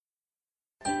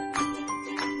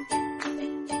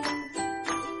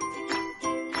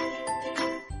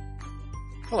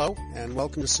Hello, and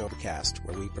welcome to Sobercast,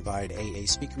 where we provide AA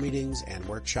speaker meetings and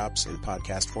workshops in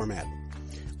podcast format.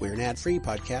 We're an ad-free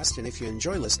podcast, and if you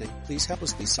enjoy listening, please help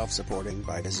us be self-supporting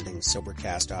by visiting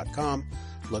Sobercast.com,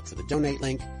 look for the donate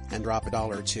link, and drop $1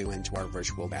 or $2 into our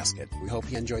virtual basket. We hope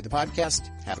you enjoyed the podcast.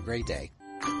 Have a great day.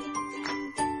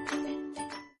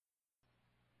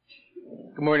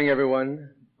 Good morning, everyone.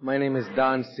 My name is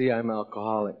Don C. I'm an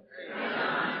alcoholic.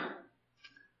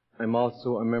 I'm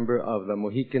also a member of the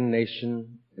Mohican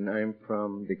Nation, and I'm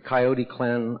from the Coyote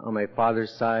clan on my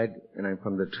father's side, and I'm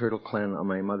from the Turtle clan on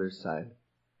my mother's side.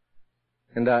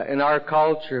 And in our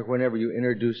culture, whenever you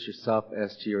introduce yourself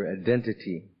as to your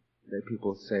identity, that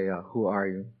people say, who are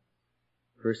you?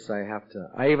 First I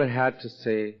even had to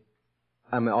say,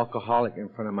 I'm an alcoholic in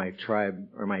front of my tribe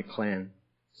or my clan,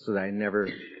 so that I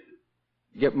never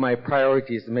get my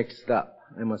priorities mixed up.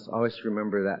 I must always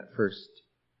remember that first.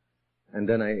 And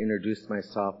then I introduce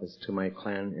myself as to my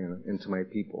clan and to my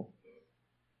people.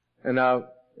 And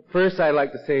first I'd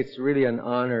like to say it's really an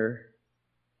honor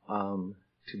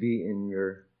to be in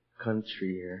your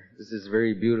country here. This is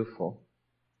very beautiful.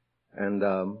 And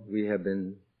we have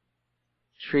been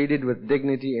treated with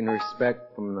dignity and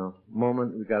respect from the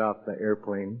moment we got off the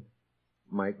airplane.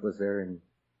 Mike was there and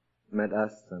met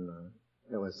us, and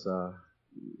it was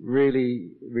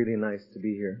really, really nice to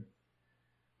be here.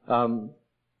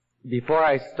 Before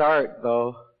I start,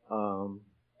 though,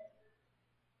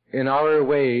 in our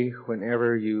way,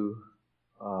 whenever you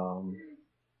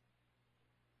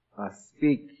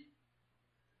speak,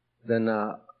 then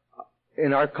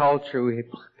in our culture we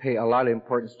pay a lot of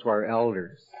importance to our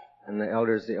elders. And the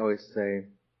elders, they always say,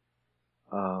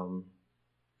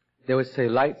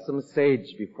 light some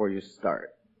sage before you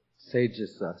start. Sage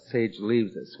is sage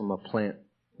leaves. It's from a plant.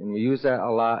 And we use that a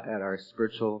lot at our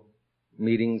spiritual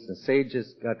meetings. And sage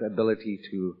has got the ability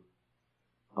to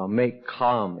make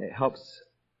calm. It helps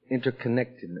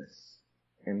interconnectedness.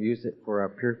 And we use it for our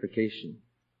purification.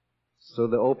 So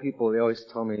the old people, they always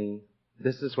tell me,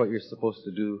 this is what you're supposed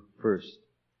to do first.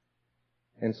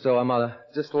 And so I'm going to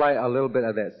just light a little bit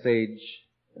of that sage,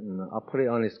 and I'll put it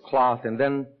on this cloth. And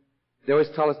then they always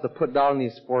tell us to put down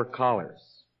these 4 colors: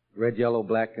 red, yellow,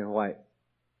 black, and white.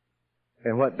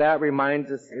 And what that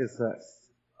reminds us is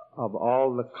of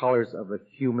all the colors of the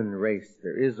human race.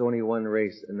 There is only one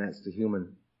race, and that's the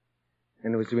human.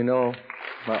 And as we know,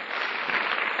 well,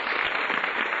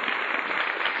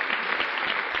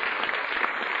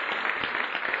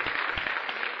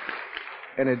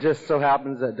 and it just so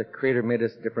happens that the Creator made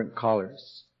us different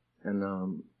colors. And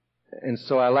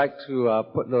so I like to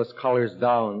put those colors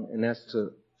down, and that's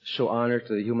to show honor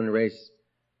to the human race.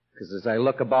 Because as I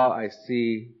look about, I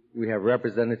see we have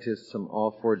representatives from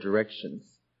all 4 directions.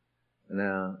 And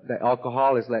the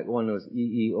alcohol is like one of those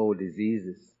EEO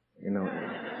diseases. You know,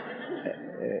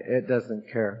 it doesn't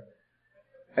care.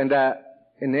 And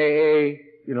in AA,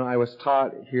 you know, I was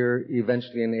taught here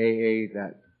eventually in AA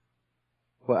that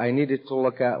what I needed to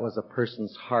look at was a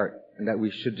person's heart, and that we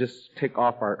should just take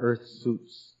off our earth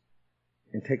suits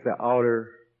and take the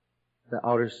outer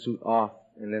suit off,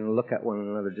 and then look at one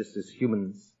another just as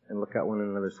humans, and look at one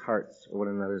another's hearts or one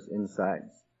another's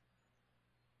insides.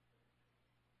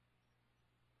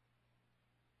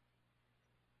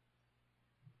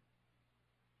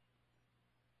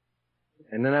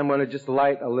 And then I'm going to just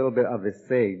light a little bit of the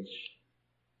sage.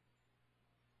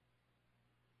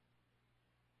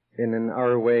 And in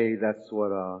our way, that's what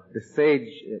the sage,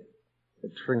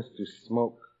 it turns to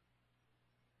smoke.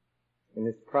 And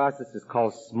this process is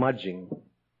called smudging.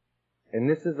 And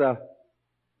this is a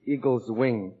eagle's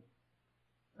wing.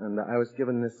 And I was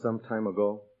given this some time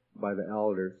ago by the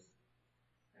elders.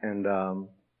 And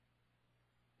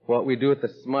what we do with the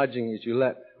smudging is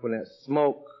when that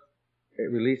smoke, it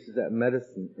releases that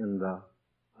medicine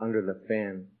under the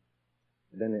fan.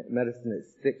 Then that medicine, it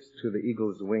sticks to the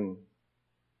eagle's wing.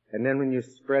 And then when you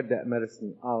spread that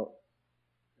medicine out,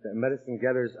 that medicine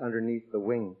gathers underneath the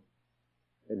wing.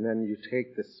 And then you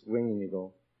take this wing and you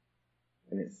go,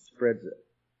 and it spreads it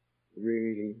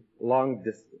really long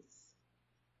distance.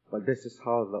 But this is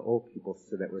how the old people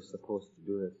said that we're supposed to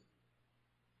do this.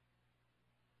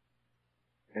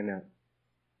 And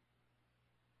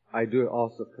I do it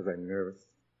also because I'm nervous.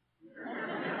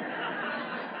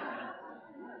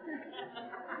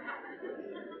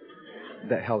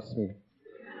 That helps me.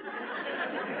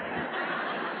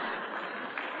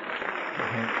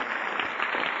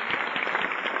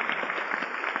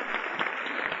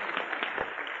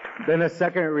 Then the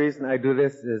second reason I do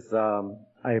this is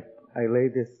I lay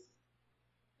this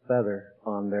feather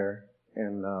on there,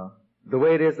 and the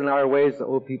way it is in our ways, the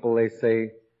old people, they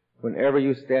say, whenever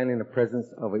you stand in the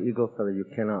presence of an eagle feather, you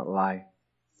cannot lie.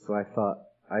 So I thought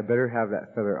I better have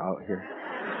that feather out here.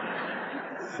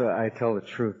 So I tell the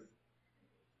truth.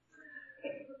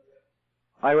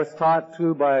 I was taught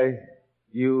too by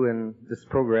you in this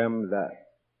program that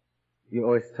you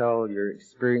always tell your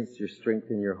experience, your strength,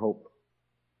 and your hope.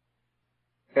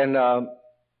 And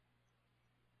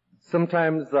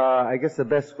sometimes, I guess the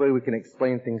best way we can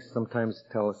explain things sometimes is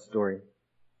tell a story.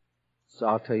 So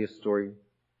I'll tell you a story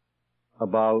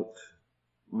about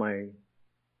my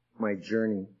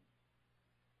journey.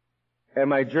 And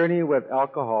my journey with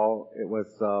alcohol, it was,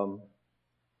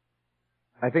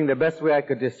 I think the best way I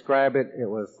could describe it, it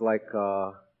was like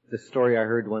the story I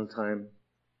heard one time.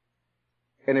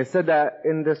 And it said that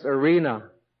in this arena,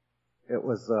 it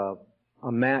was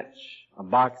a match, a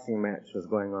boxing match was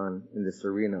going on in this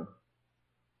arena.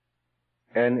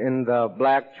 And in the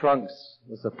black trunks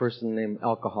was a person named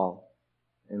Alcohol.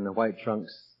 In the white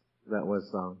trunks, that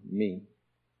was me.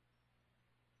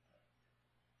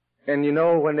 And you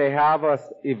know, when they have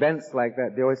events like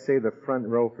that, they always say the front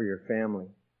row for your family.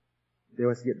 They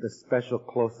always get the special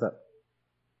close-up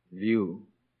view.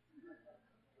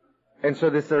 And so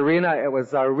this arena, it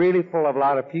was really full of a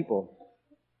lot of people.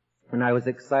 And I was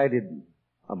excited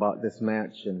about this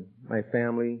match. And my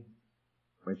family,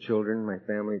 my children, my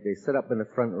family, they sat up in the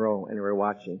front row and were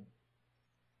watching.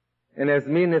 And as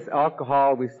me and this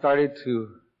Alcohol, we started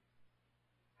to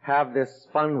have this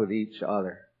fun with each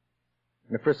other.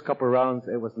 In the first couple of rounds,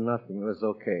 it was nothing. It was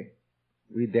okay.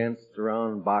 We danced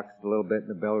around, boxed a little bit,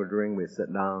 the bell would ring, we'd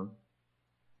sit down.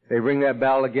 They ring that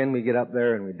bell again, we get up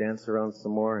there and we dance around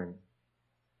some more. And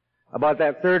about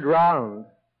that third round,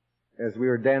 as we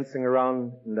were dancing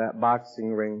around in that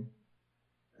boxing ring,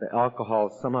 the Alcohol,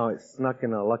 somehow it snuck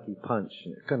in a lucky punch.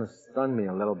 And it kind of stunned me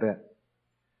a little bit.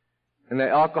 And the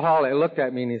Alcohol, he looked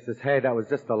at me and he says, "Hey, that was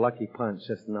just a lucky punch,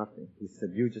 just nothing." He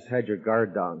said, "You just had your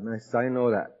guard down." And I said, "I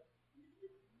know that."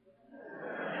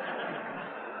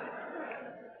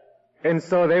 And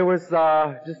so they was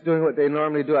just doing what they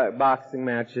normally do at boxing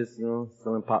matches, you know,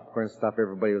 selling popcorn and stuff.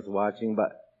 Everybody was watching.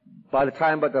 But by the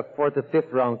time the fourth or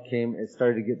fifth round came, it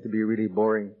started to get to be really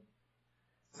boring.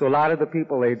 So a lot of the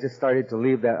people, they just started to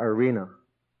leave that arena.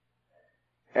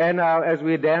 And as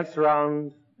we danced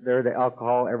around there, the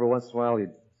Alcohol, every once in a while, he'd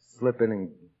slip in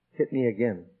and hit me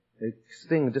again. It'd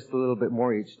sting just a little bit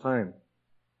more each time.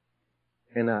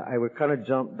 And I would kind of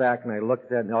jump back and I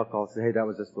looked at the Alcohol and say, "Hey, that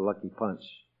was just a lucky punch."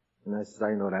 And I said,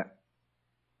 "I know that.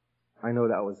 I know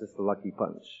that was just a lucky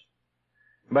punch."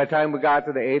 By the time we got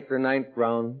to the 8th or 9th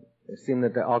round, it seemed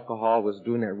that the Alcohol was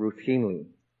doing that routinely.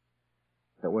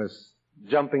 It was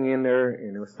jumping in there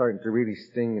and it was starting to really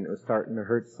sting and it was starting to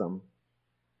hurt some.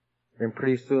 And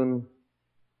pretty soon,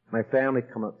 my family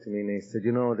come up to me and they said,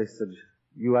 they said,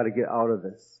 "You ought to get out of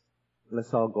this.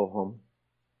 Let's all go home.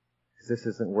 Because this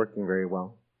isn't working very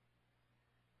well."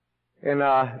 And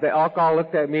the Alcohol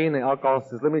looked at me and the Alcohol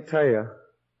says, "Let me tell you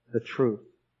the truth.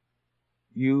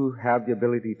 You have the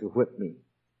ability to whip me."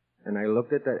 And I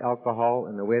looked at that Alcohol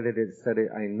and the way that it said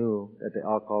it, I knew that the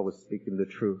Alcohol was speaking the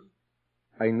truth.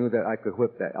 I knew that I could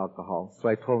whip that Alcohol. So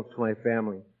I told to my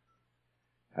family,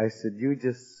 I said, "You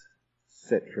just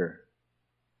sit here.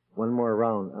 One more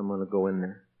round, I'm going to go in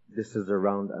there. This is a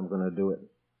round, I'm going to do it."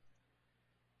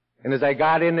 And as I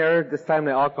got in there, this time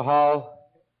the Alcohol,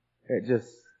 it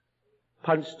just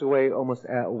punched away almost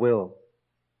at will.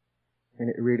 And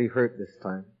it really hurt this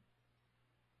time.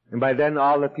 And by then,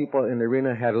 all the people in the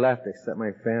arena had left except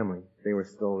my family. They were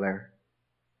still there.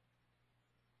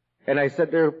 And I sat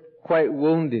there quite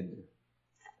wounded.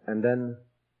 And then,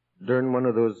 during one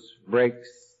of those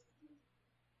breaks,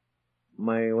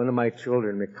 one of my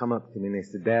children, they come up to me and they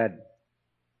said, "Dad,"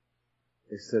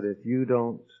 they said, "if you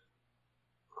don't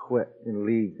quit and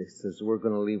leave," they says, "we're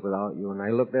going to leave without you." And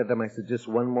I looked at them, I said, "Just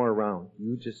one more round.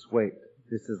 You just wait.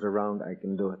 This is a round, I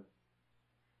can do it."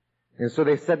 And so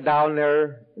they sat down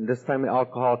there, and this time the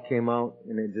Alcohol came out,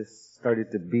 and it just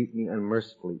started to beat me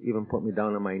unmercifully, even put me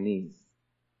down on my knees.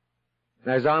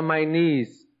 And as I was on my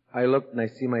knees, I looked and I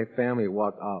see my family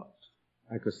walk out.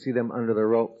 I could see them under the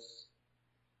ropes.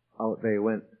 Out they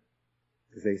went,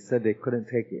 because they said they couldn't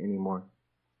take it anymore.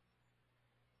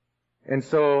 And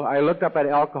so I looked up at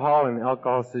Alcohol, and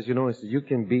Alcohol says, he says, "You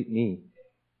can beat me.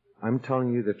 I'm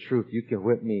telling you the truth. You can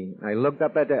whip me." And I looked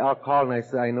up at the Alcohol, and I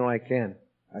said, "I know I can."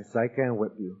 I said, "I can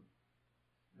whip you."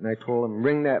 And I told him,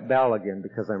 "Ring that bell again,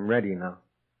 because I'm ready now."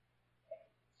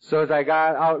 So as I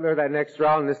got out there that next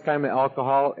round, this time the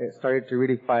Alcohol, it started to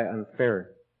really fight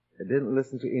unfair. It didn't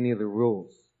listen to any of the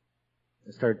rules.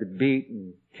 It started to beat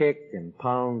and kick and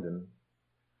pound, and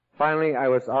finally I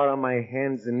was out on my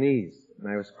hands and knees. And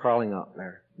I was crawling out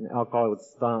there. And the Alcohol would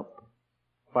stomp.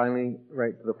 Finally,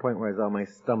 right to the point where I was on my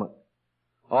stomach.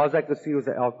 all I could see was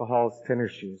the alcohol's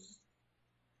tennis shoes.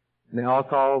 And the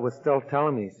alcohol was still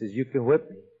telling me, he says, you can whip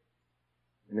me.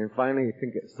 And then finally, I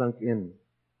think it sunk in.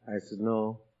 I said,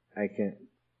 no, I can't.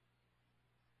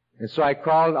 And so I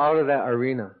crawled out of that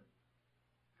arena.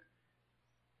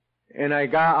 And I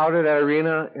got out of that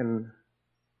arena, and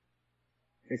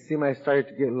it seemed I started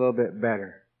to get a little bit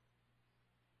better.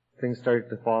 Things started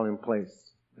to fall in place.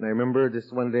 And I remember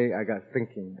this one day I got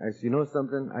thinking. I said, you know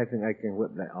something? I think I can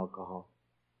whip that alcohol.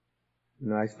 You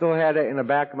know, I still had it in the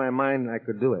back of my mind I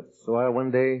could do it. So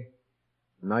one day,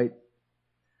 night,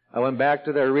 I went back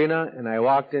to the arena and I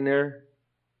walked in there.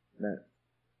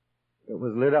 It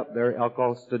was lit up there.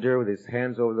 Alcohol stood there with his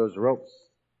hands over those ropes.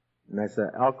 And I said,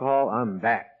 alcohol, I'm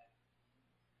back.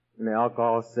 And the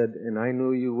alcohol said, and I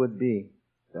knew you would be.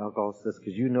 The alcohol says,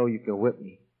 because you know you can whip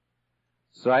me.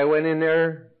 So I went in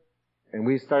there and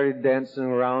we started dancing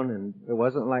around, and it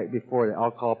wasn't like before. The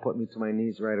alcohol put me to my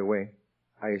knees right away.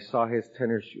 I saw his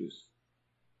tennis shoes.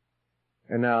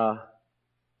 And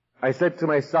I said to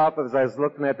myself as I was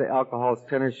looking at the alcohol's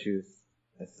tennis shoes,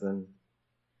 I said,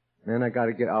 man, I got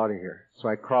to get out of here. So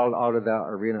I crawled out of that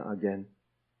arena again.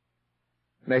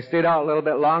 And I stayed out a little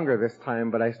bit longer this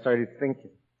time, but I started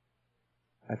thinking.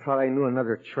 I thought I knew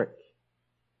another trick.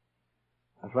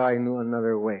 I thought I knew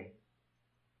another way.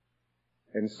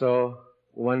 And so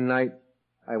one night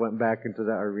I went back into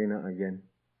that arena again.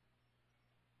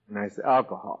 And I said,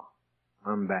 alcohol,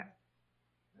 I'm back.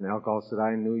 And the alcohol said,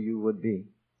 I knew you would be.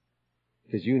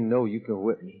 Because you know you can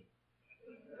whip me.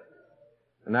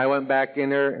 And I went back in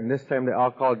there, and this time the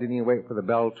alcohol didn't even wait for the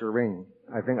bell to ring.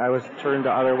 I think I was turned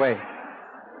the other way.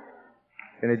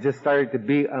 And it just started to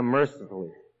beat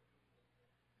unmercifully.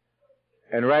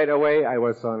 And right away I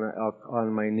was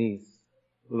on my knees,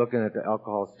 looking at the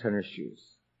alcohol's tennis shoes.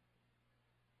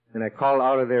 And I crawled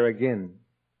out of there again.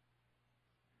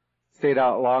 Stayed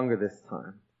out longer this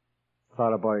time.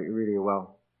 Thought about it really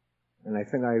well. And I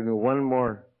think I knew one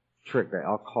more trick that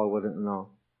alcohol wouldn't know.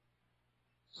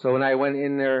 So when I went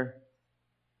in there,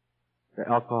 the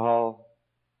alcohol,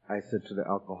 I said to the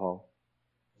alcohol,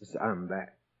 I said, I'm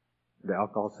back. The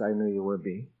alcohol said, I knew you would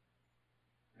be.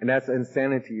 And that's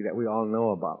insanity that we all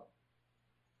know about.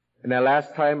 And that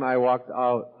last time I walked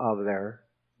out of there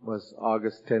was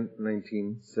August 10th,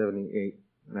 1978.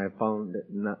 And I found it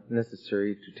not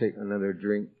necessary to take another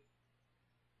drink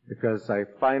because I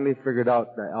finally figured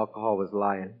out that alcohol was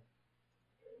lying.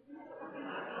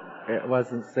 It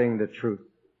wasn't saying the truth.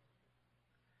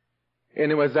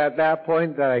 And it was at that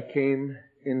point that I came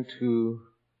into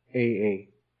AA.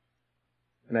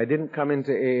 And I didn't come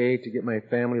into AA to get my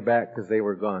family back because they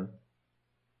were gone.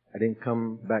 I didn't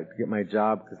come back to get my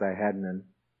job because I had none.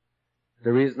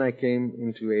 The reason I came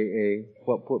into AA,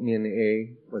 what put me in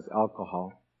AA, was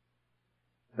alcohol.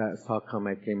 That's how come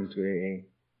I came into AA.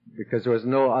 Because there was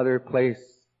no other place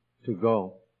to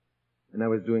go. And I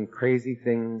was doing crazy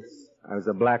things. I was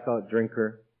a blackout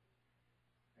drinker.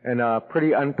 And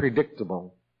pretty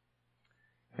unpredictable.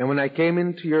 And when I came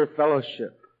into your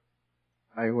fellowship,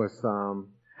 I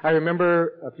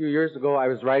remember a few years ago I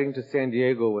was riding to San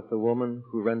Diego with a woman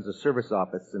who runs a service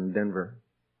office in Denver,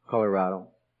 Colorado.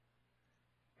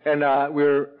 And we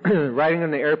were riding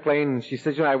on the airplane, and she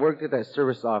said, I worked at that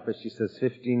service office, she says,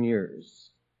 15 years.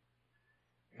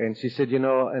 And she said, in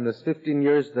those 15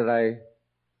 years that I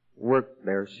worked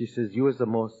there, she says, you was the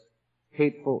most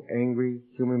hateful, angry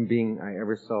human being I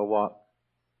ever saw walk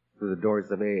through the doors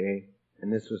of AA.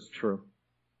 And this was true.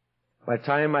 By the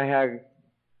time I had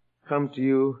come to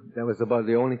you, that was about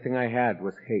the only thing I had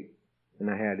was hate. And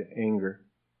I had anger.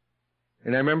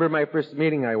 And I remember my first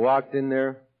meeting, I walked in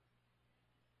there,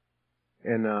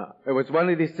 and it was one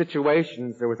of these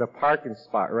situations, there was a parking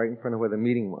spot right in front of where the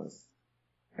meeting was.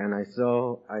 And I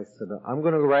said, I'm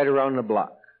going to go right around the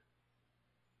block.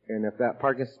 And if that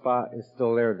parking spot is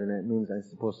still there, then it means I'm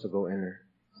supposed to go in there.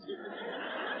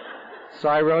 So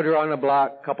I rode around the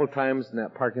block a couple times in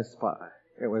that parking spot.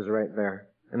 It was right there.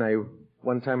 And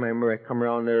one time I remember I come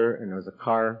around there and there was a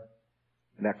car.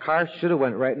 And that car should have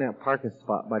went right in that parking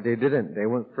spot, but they didn't. They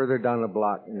went further down the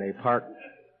block and they parked.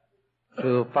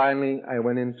 So finally I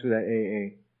went into that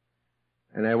AA.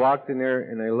 And I walked in there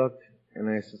and I looked and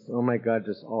I said, oh my God,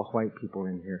 there's all white people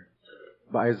in here.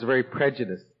 But I was very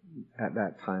prejudiced at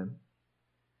that time.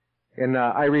 And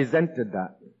I resented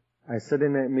that. I sat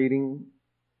in that meeting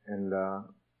and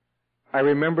I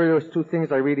remember there was two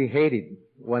things I really hated.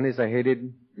 One is I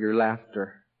hated your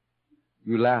laughter.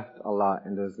 You laughed a lot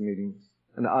in those meetings.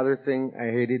 And the other thing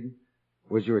I hated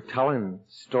was you were telling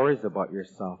stories about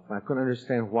yourself. I couldn't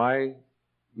understand why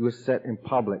you were set in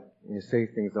public and you say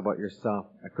things about yourself.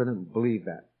 I couldn't believe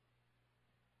that.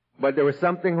 But there was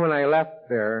something when I left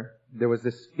there there was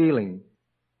this feeling.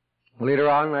 Later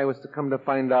on, I was to come to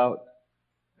find out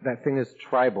that thing is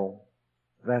tribal.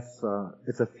 It's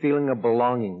a feeling of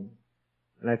belonging.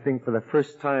 And I think for the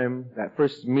first time, that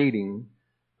first meeting,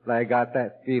 that I got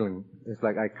that feeling. It's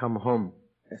like I come home.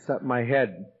 Except my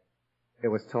head, it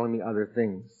was telling me other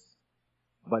things.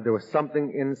 But there was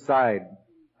something inside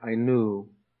I knew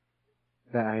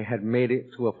that I had made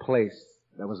it to a place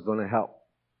that was going to help.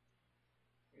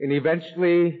 And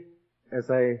eventually, as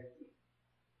I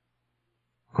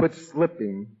quit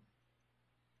slipping,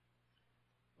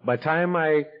 by the time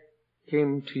I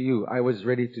came to you, I was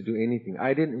ready to do anything.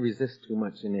 I didn't resist too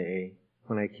much in AA.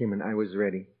 When I came in, I was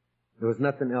ready. There was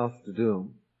nothing else to do.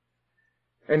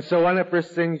 And so one of the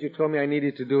first things you told me I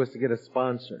needed to do was to get a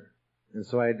sponsor. And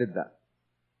so I did that.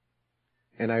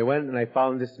 And I went and I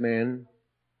found this man.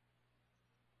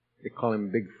 They call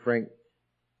him Big Frank.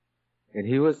 And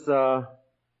he was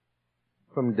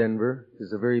from Denver.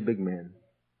 He's a very big man.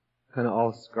 Kind of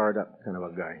all scarred up kind of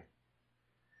a guy.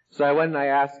 So I went and I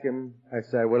asked him, I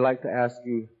said, I would like to ask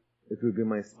you if you'd be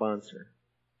my sponsor.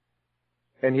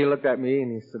 And he looked at me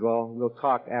and he said, well, we'll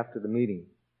talk after the meeting.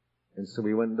 And so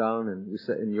we went down and we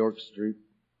sat in York Street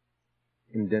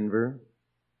in Denver.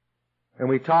 And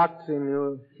we talked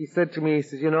and he said to me, he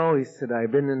says, he said,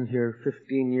 I've been in here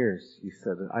 15 years. He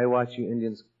said, I watch you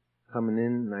Indians coming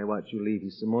in and I watch you leave. He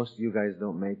said, most of you guys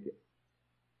don't make it.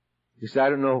 He said, I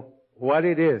don't know what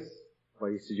it is.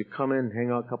 But he said, you come in,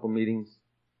 hang out a couple meetings.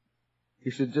 He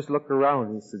said, just look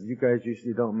around. He said, you guys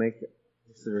usually don't make it.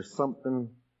 He said, there's something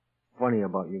funny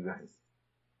about you guys.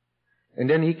 And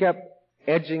then he kept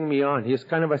edging me on. He was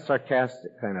kind of a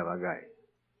sarcastic kind of a guy.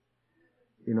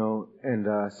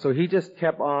 And so he just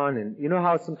kept on. And you know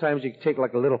how sometimes you take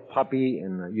like a little puppy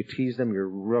and you tease them, you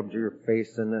rub your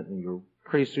face in it, and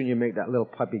pretty soon you make that little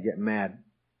puppy get mad.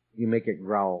 You make it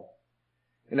growl.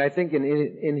 And I think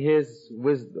in his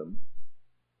wisdom,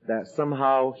 that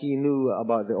somehow he knew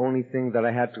about the only thing that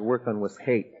I had to work on was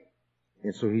hate.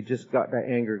 And so he just got that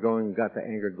anger going,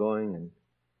 and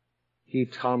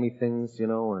he'd tell me things,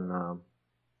 and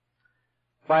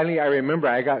finally I remember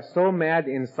I got so mad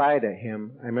inside at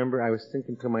him. I remember I was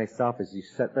thinking to myself as he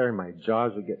sat there and my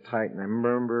jaws would get tight, and I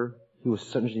remember he was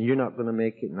saying, you're not going to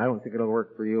make it, and I don't think it'll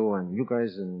work for you, and you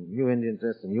guys, and you Indians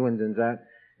this, and you Indians that.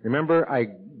 Remember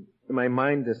in my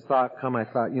mind, this thought come, I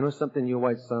thought, you know something, you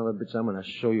white son of a bitch, I'm going to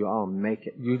show you I'll make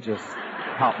it. You just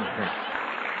help me think.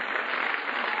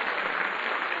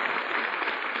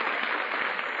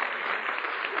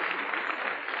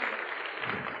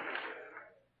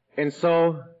 And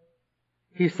so,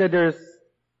 he says,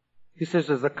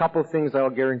 there's a couple things I'll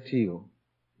guarantee you.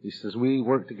 He says, we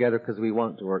work together because we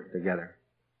want to work together.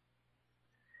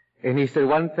 And he said,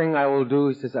 one thing I will do,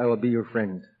 he says, I will be your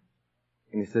friend.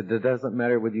 And he said, it doesn't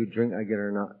matter whether you drink again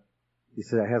or not. He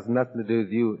said, it has nothing to do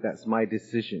with you. That's my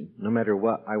decision. No matter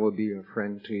what, I will be your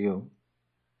friend to you.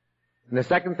 And the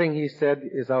second thing he said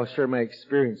is, I'll share my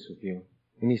experience with you.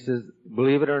 And he says,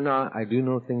 believe it or not, I do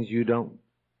know things you don't.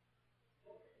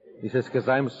 He says, because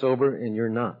I'm sober and you're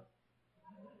not.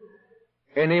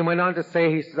 And he went on to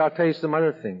say, he says, I'll tell you some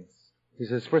other things. He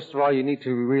says, first of all, you need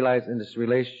to realize in this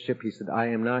relationship, he said, I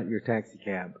am not your taxi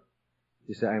cab.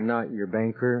 He said, I'm not your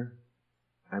banker.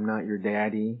 I'm not your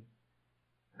daddy.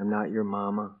 I'm not your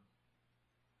mama.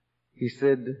 He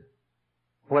said,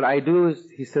 what I do is,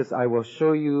 he says, I will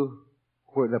show you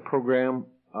where the program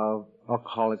of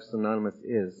Alcoholics Anonymous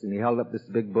is. And he held up this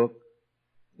big book,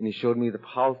 and he showed me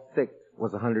how thick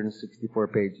was 164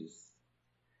 pages.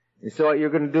 And so what you're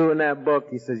going to do in that book,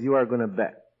 he says, you are going to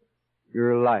bet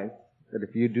your life that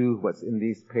if you do what's in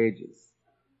these pages,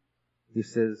 he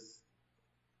says,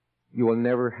 you will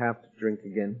never have to drink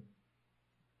again.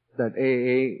 That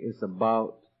AA is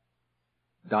about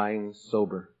dying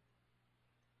sober.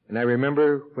 And I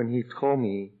remember when he told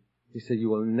me, he said, you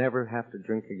will never have to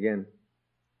drink again.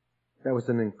 That was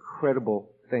an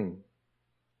incredible thing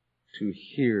to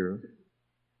hear,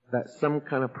 that some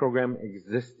kind of program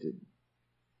existed,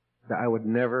 that I would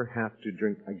never have to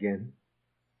drink again.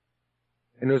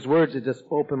 And those words, it just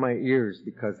opened my ears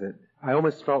because I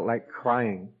almost felt like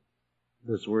crying.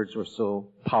 Those words were so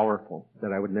powerful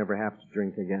that I would never have to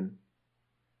drink again.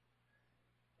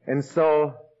 And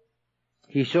so,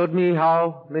 he showed me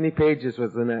how many pages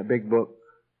was in that big book.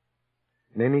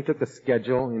 And then he took a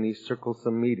schedule and he circled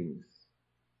some meetings.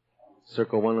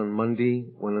 Circle one on Monday,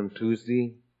 one on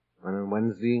Tuesday, one on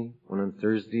Wednesday, one on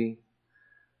Thursday.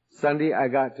 Sunday, I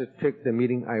got to pick the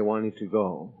meeting I wanted to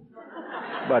go.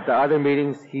 But the other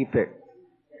meetings he picked.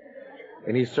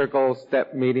 And he circled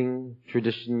step meeting,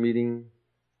 tradition meeting,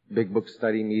 big book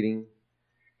study meeting.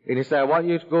 And he said, I want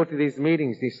you to go to these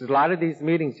meetings. He says, a lot of these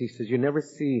meetings, he says, you never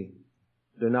see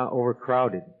they're not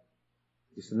overcrowded.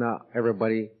 He said, not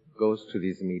everybody goes to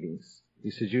these meetings.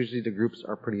 He says, usually the groups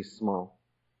are pretty small.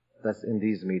 That's in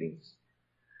these meetings.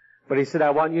 But he said,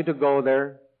 I want you to go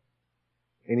there.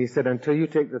 And he said, until you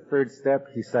take the third step,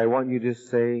 he said, I want you to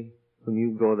say, when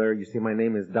you go there, you say, my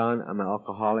name is Don, I'm an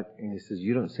alcoholic. And he says,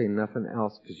 you don't say nothing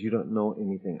else because you don't know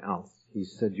anything else. He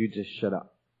said, you just shut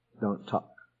up. Don't talk.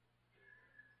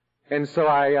 And so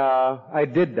I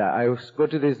did that. I would go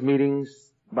to these meetings.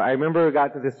 But I remember I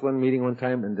got to this one meeting one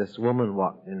time and this woman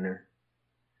walked in there.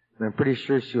 And I'm pretty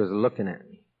sure she was looking at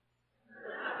me.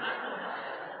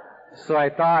 So I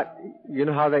thought, you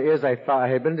know how that is? I thought, I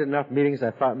had been to enough meetings,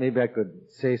 I thought maybe I could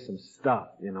say some stuff,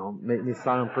 make me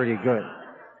sound pretty good.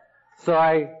 So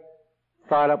I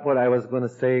thought up what I was going to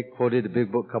say, quoted the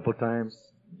big book a couple times.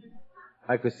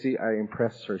 I could see I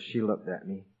impressed her. She looked at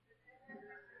me.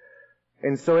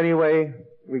 And so anyway,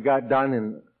 we got done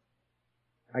and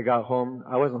I got home.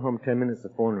 I wasn't home 10 minutes, the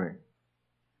phone rang.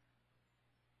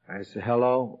 I said,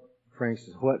 hello. Frank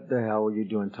says, what the hell were you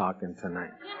doing talking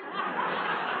tonight?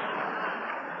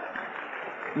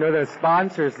 The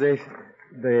sponsors, they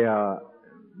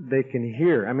can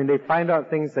hear. I mean, they find out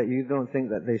things that you don't think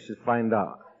that they should find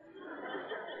out.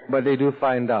 But they do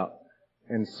find out.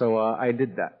 And so, I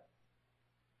did that.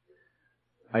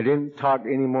 I didn't talk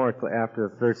anymore after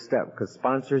the third step, because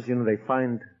sponsors, they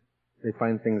find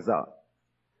things out.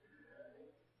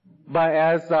 But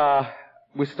as,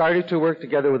 we started to work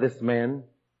together with this man,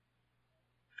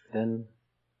 then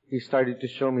he started to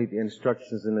show me the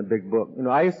instructions in the big book.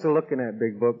 I used to look in that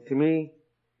big book. To me,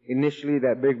 initially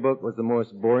that big book was the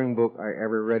most boring book I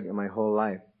ever read in my whole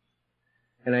life.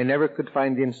 And I never could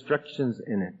find the instructions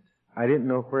in it. I didn't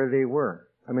know where they were.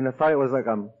 I thought it was like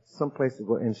someplace to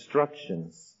go,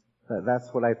 instructions. That's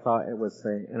what I thought it was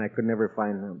saying, and I could never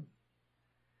find them.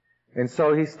 And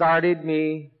so he started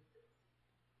me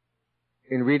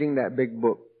in reading that big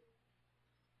book.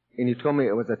 And he told me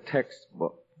it was a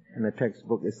textbook. And the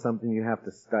textbook is something you have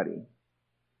to study.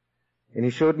 And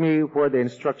he showed me where the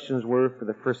instructions were for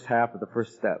the first half of the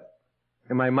first step.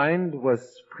 And my mind was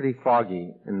pretty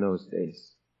foggy in those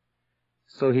days.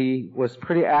 So he was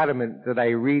pretty adamant that I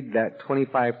read that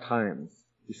 25 times.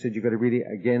 He said, you got to read it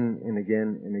again and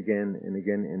again and again and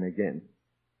again and again.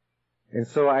 And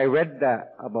so I read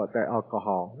that about that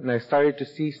alcohol. And I started to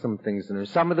see some things in there.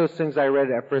 Some of those things I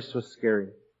read at first was scary.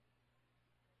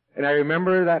 And I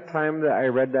remember that time that I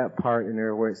read that part in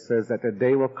there where it says that the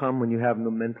day will come when you have no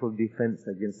mental defense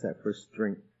against that first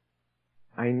drink.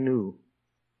 I knew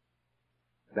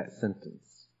that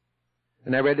sentence.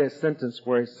 And I read that sentence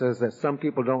where it says that some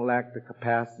people don't lack the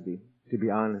capacity to be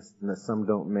honest and that some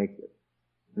don't make it.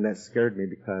 And that scared me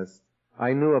because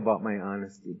I knew about my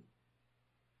honesty,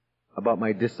 about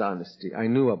my dishonesty. I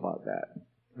knew about that.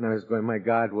 And I was going, my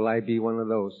God, will I be one of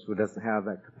those who doesn't have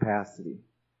that capacity?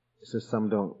 So some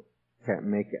can't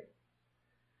make it.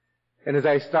 And as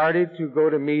I started to go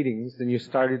to meetings, and you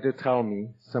started to tell me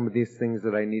some of these things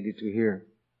that I needed to hear,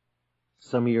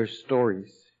 some of your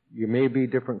stories, you may be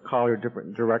different color,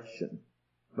 different direction,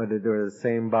 but they were the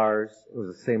same bars, it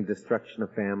was the same destruction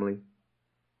of family,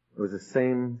 it was the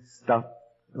same stuff,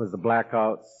 it was the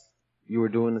blackouts, you were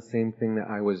doing the same thing that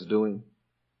I was doing.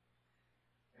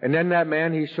 And then that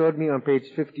man, he showed me on page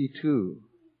 52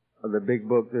 of the big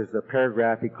book, there's a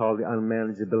paragraph he called the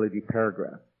unmanageability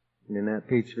paragraph. And in that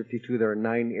page 52, there are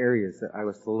 9 areas that I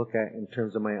was to look at in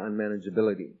terms of my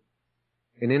unmanageability.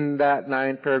 And in that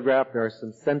 9 paragraph, there are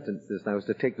some sentences, and I was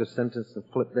to take those sentences and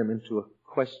flip them into a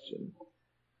question.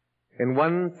 And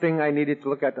one thing I needed to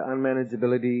look at the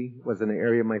unmanageability was in the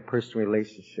area of my personal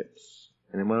relationships.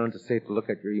 And I went on to say to look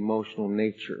at your emotional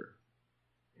nature.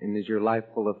 And is your life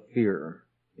full of fear?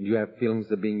 And do you have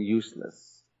feelings of being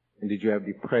useless? And did you have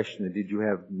depression? And did you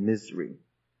have misery?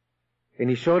 And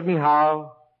he showed me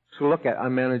how to look at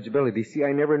unmanageability. See,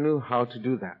 I never knew how to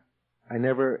do that. I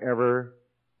never ever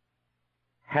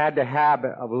had the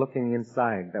habit of looking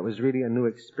inside. That was really a new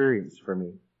experience for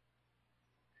me.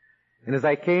 And as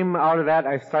I came out of that,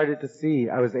 I started to see,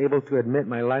 I was able to admit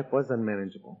my life was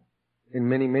unmanageable in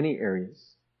many, many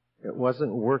areas. It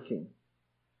wasn't working.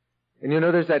 And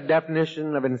there's that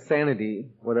definition of insanity.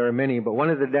 Well, there are many, but one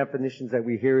of the definitions that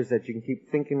we hear is that you can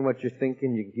keep thinking what you're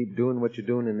thinking, you can keep doing what you're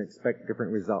doing and expect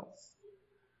different results.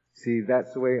 See,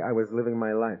 that's the way I was living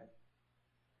my life.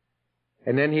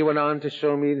 And then he went on to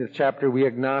show me the chapter, We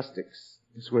Agnostics.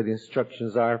 This is where the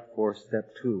instructions are for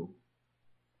step 2.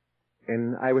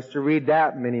 And I was to read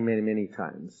that many, many, many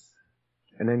times.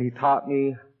 And then he taught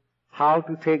me how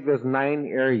to take those 9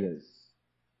 areas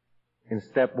in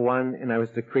step 1, and I was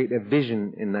to create a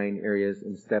vision in 9 areas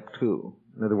in step 2.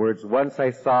 In other words, once I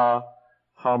saw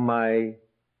how my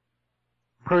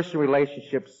personal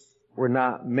relationships were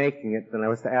not making it, then I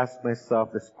was to ask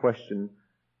myself this question.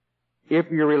 If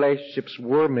your relationships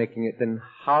were making it, then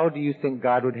how do you think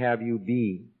God would have you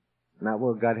be? Not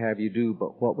what would God have you do,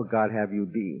 but what would God have you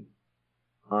be?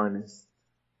 Honest,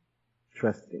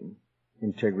 trusting,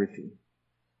 integrity,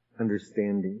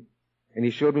 understanding. And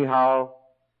He showed me how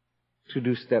to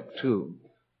do step 2.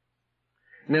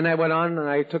 And then I went on and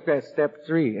I took that step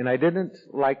 3, and I didn't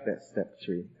like that step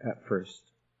 3 at first.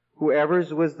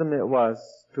 Whoever's wisdom it was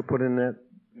to put in it,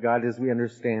 God as we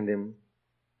understand Him,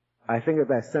 I think if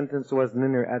that sentence wasn't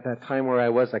in there at that time where I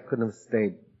was, I couldn't have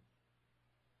stayed.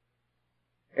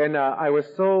 And I was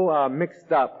so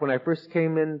mixed up when I first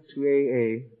came into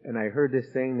AA, and I heard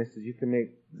this saying, this is, you can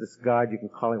make this God, you can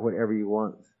call it whatever you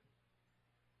want.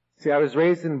 See, I was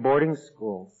raised in boarding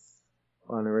schools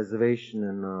on a reservation,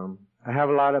 and I have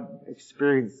a lot of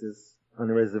experiences on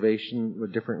the reservation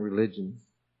with different religions.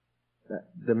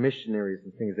 The missionaries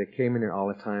and things, they came in there all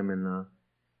the time, and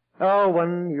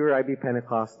 1 year I'd be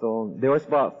Pentecostal. They always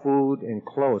bought food and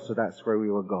clothes, so that's where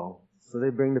we would go. So they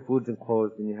bring the foods and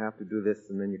clothes, and you have to do this,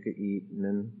 and then you could eat. And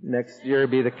then next year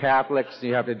it'd be the Catholics, and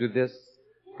you have to do this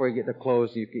before you get the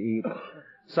clothes you could eat.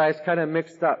 So I was kind of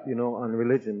mixed up, on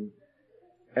religion.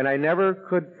 And I never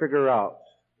could figure out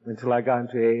until I got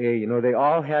into AA. They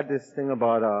all had this thing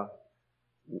about,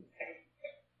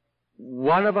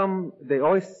 one of them, they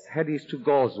always had these 2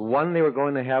 goals. One, they were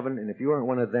going to heaven, and if you weren't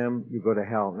one of them, you go to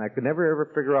hell. And I could never ever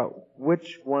figure out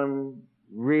which one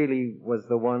really was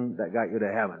the one that got you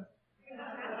to heaven.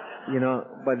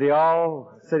 But they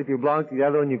all said if you belong to the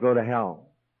other one, you go to hell.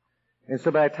 And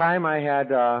so by the time I had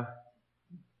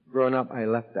grown up, I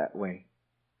left that way.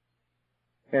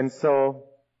 And so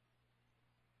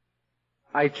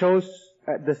I chose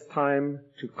at this time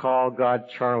to call God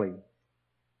Charlie.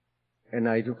 And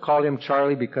I called him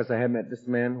Charlie because I had met this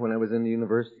man when I was in the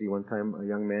university one time, a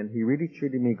young man. He really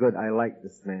treated me good. I liked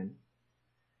this man.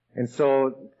 And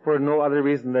so, for no other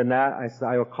reason than that, I said,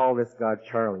 I will call this God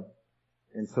Charlie.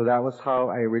 And so that was how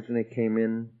I originally came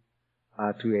in to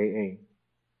AA.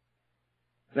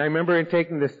 And I remember in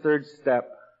taking this 3rd step,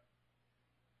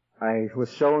 I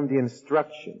was shown the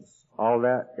instructions, all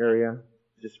that area,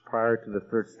 just prior to the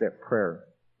 3rd step prayer.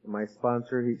 My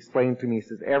sponsor, he explained to me, he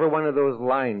says, every one of those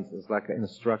lines is like an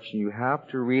instruction. You have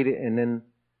to read it and then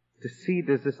to see,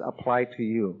 does this apply to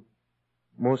you?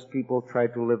 Most people try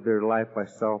to live their life by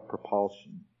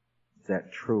self-propulsion. Is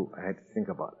that true? I had to think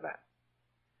about that.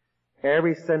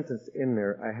 Every sentence in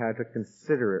there, I had to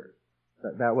consider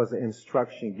it. That was an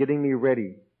instruction, getting me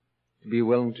ready to be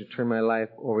willing to turn my life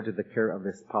over to the care of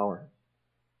this power.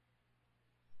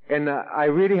 And I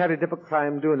really had a difficult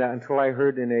time doing that until I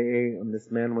heard in AA,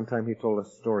 this man one time, he told a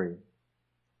story.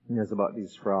 And it was about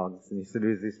these frogs. And he said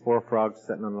there's these 4 frogs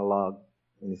sitting on a log.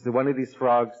 And he said one of these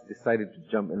frogs decided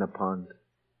to jump in a pond.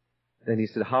 Then he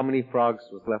said, how many frogs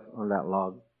was left on that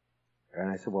log? And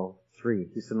I said, well, 3.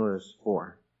 He said, no, there's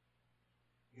 4.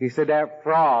 He said that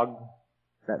frog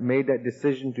that made that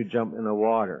decision to jump in the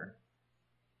water,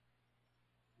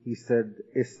 he said,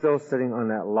 is still sitting on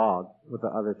that log with the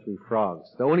other 3 frogs.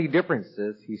 The only difference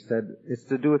is, he said, it's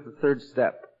to do with the 3rd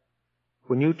step.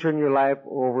 When you turn your life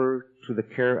over to the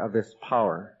care of this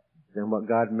power, then what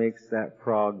God makes that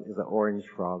frog is an orange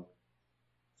frog.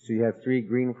 So you have 3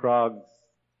 green frogs.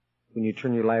 When you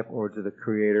turn your life over to the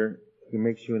Creator, He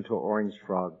makes you into an orange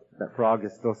frog. That frog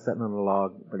is still sitting on the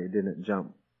log, but it didn't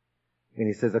jump. And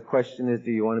he says, the question is,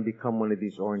 do you want to become one of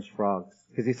these orange frogs?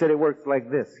 Because he said it works like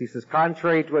this. He says,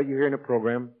 contrary to what you hear in the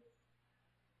program,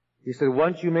 he said,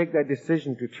 once you make that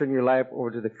decision to turn your life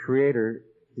over to the Creator,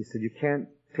 he said, you can't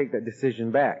take that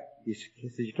decision back. He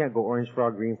says, you can't go orange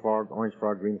frog, green frog,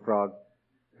 green frog.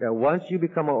 That once you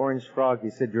become an orange frog, he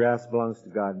said, your ass belongs to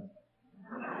God.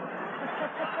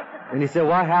 And he said,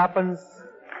 what happens?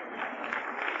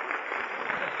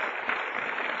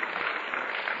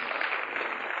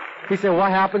 He said,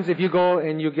 what happens if you go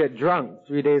and you get drunk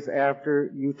 3 days after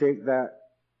you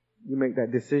make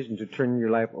that decision to turn your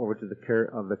life over to the care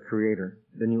of the Creator?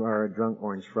 Then you are a drunk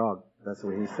orange frog. That's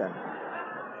what he said.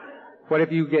 What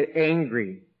if you get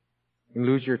angry and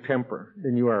lose your temper?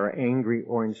 Then you are an angry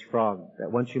orange frog.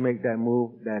 That once you make that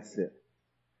move, that's it.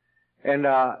 And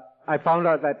I found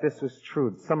out that this was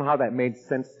true. Somehow that made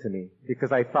sense to me,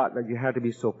 because I thought that you had to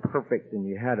be so perfect and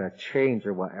you had to change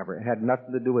or whatever. It had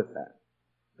nothing to do with that.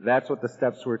 That's what the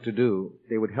steps were to do.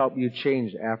 They would help you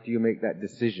change after you make that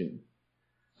decision.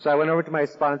 So I went over to my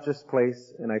sponsor's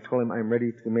place and I told him I'm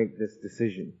ready to make this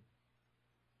decision.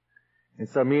 And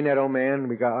so me and that old man,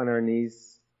 we got on our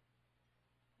knees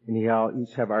and we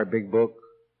each have our big book,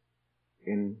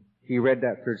 and he read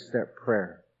that 3rd step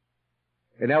prayer.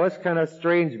 And that was kind of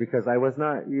strange because I was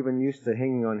not even used to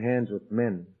hanging on hands with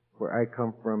men. Where I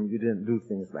come from, you didn't do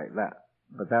things like that.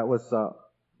 But that was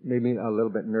made me a little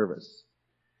bit nervous.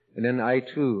 And then I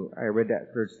read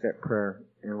that third step prayer.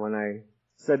 And when I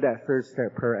said that third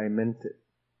step prayer, I meant it.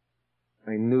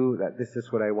 I knew that this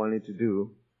is what I wanted to do.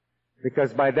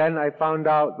 Because by then I found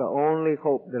out the only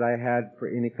hope that I had for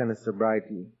any kind of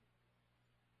sobriety,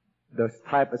 the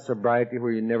type of sobriety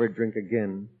where you never drink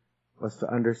again, was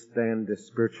to understand the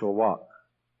spiritual walk,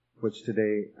 which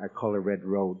today I call a red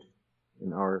road.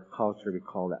 In our culture we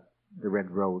call that the red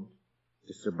road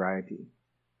to sobriety.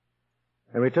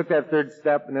 And we took that third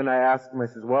step, and then I asked him, I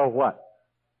said, well, what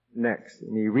next?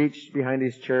 And he reached behind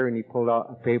his chair and he pulled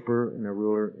out a paper and a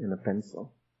ruler and a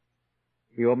pencil.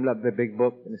 He opened up the big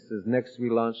book and it says, next we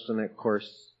launched on that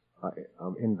course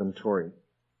of inventory.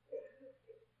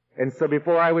 And so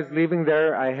before I was leaving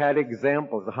there, I had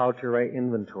examples of how to write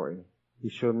inventory. He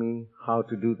showed me how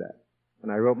to do that.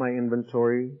 And I wrote my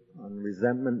inventory on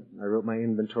resentment. I wrote my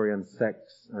inventory on sex.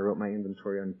 I wrote my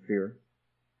inventory on fear.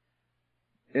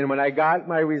 And when I got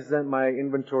my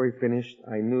inventory finished,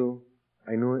 I knew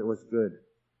it was good.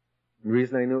 The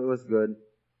reason I knew it was good,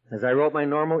 as I wrote my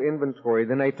normal inventory,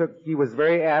 then he was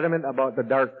very adamant about the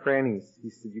dark crannies.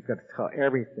 He said, you got to tell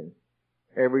everything,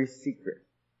 every secret.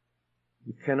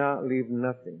 You cannot leave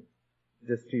nothing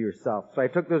just to yourself. So I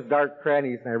took those dark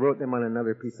crannies and I wrote them on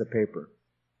another piece of paper.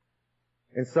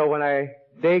 And so when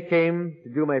day came to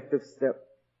do my fifth step,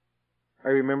 I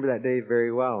remember that day very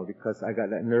well because I got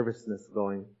that nervousness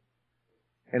going.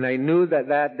 And I knew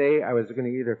that day I was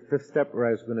going to either fifth step or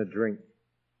I was going to drink.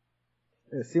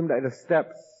 It seemed like the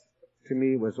steps to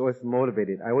me was always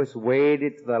motivated. I always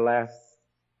waited to the last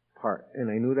part. And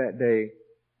I knew that day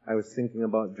I was thinking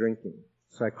about drinking.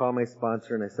 So I called my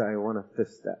sponsor and I said, I want a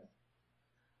fifth step.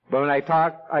 But when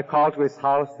I called to his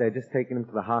house, they had just taken him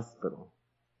to the hospital.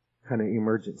 Kind of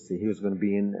emergency. He was going to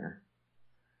be in there.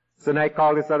 So then I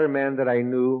called this other man that I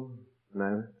knew,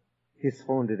 and his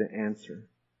phone didn't answer.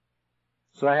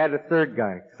 So I had a third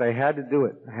guy, because I had to do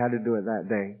it. I had to do it that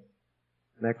day.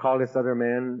 And I called this other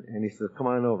man, and he said, come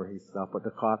on over. He said, I'll put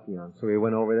the coffee on. So we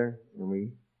went over there, and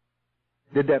we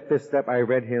did that fifth step. I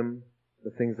read him the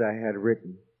things I had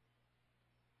written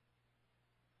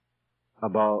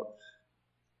about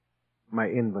my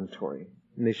inventory.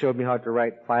 And they showed me how to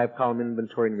write 5-column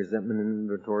inventory and resentment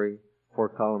inventory, 4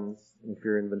 columns in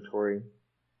fear inventory,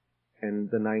 and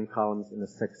the 9 columns in the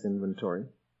sex inventory.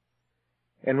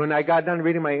 And when I got done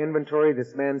reading my inventory,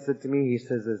 this man said to me, he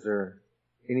says, is there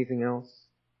anything else?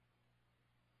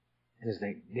 And it's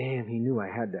like, damn, he knew I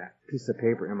had that piece of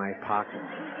paper in my pocket.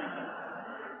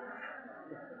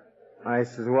 I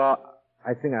said, well,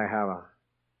 I think I have a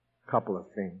couple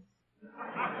of things.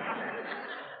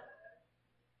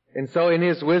 And so in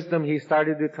his wisdom, he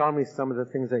started to tell me some of the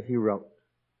things that he wrote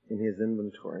in his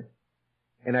inventory.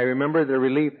 And I remember the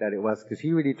relief that it was, because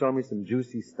he really told me some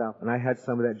juicy stuff, and I had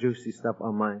some of that juicy stuff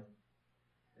on mine.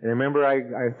 And I remember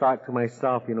I thought to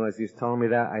myself, as he was telling me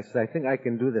that, I said, I think I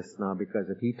can do this now, because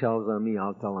if he tells on me,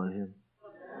 I'll tell on him.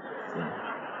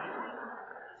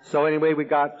 So anyway, we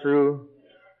got through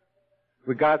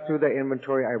the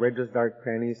inventory. I read those dark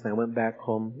crannies, and I went back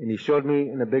home. And he showed me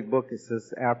in a big book, it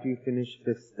says, after you finish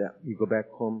fifth step, you go back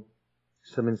home.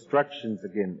 Some instructions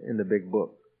again in the big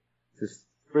book. It says,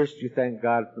 first you thank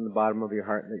God from the bottom of your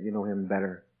heart that you know Him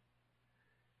better.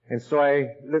 And so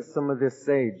I lit some of this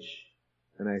sage,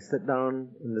 and I sat down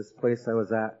in this place I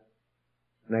was at,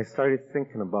 and I started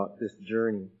thinking about this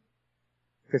journey.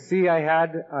 Because see, I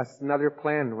had another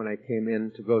plan when I came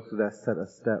in to go through that set of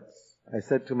steps. I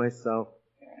said to myself,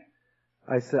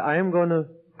 I am going to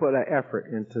put an effort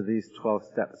into these 12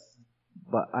 steps,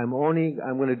 but I'm going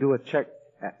to do a check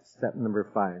at step number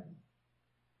 5.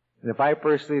 And if I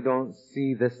personally don't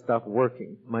see this stuff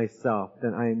working myself,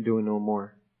 then I am doing no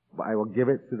more. But I will give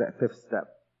it to that 5th step.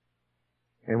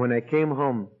 And when I came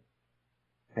home,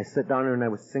 I sat down and I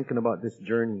was thinking about this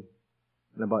journey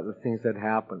and about the things that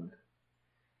happened.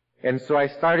 And so I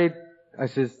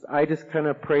just kind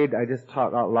of prayed, I just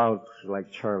talked out loud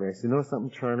like Charlie. I said, you know something,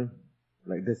 Charlie?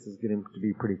 Like this is getting to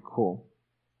be pretty cool.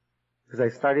 Because I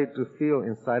started to feel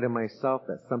inside of myself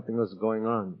that something was going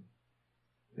on.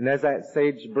 And as that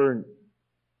sage burned,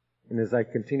 and as I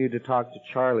continued to talk to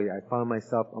Charlie, I found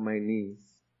myself on my knees.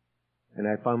 And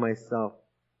I found myself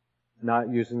not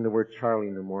using the word Charlie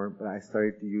anymore, but I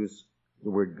started to use the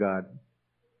word God.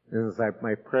 And as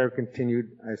my prayer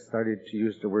continued, I started to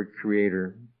use the word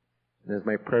Creator. And as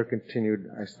my prayer continued,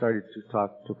 I started to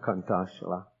talk to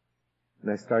Kantashala. And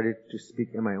I started to speak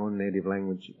in my own native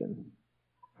language again.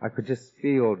 I could just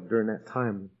feel during that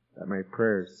time that my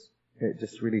prayers It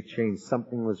just really changed.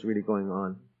 Something was really going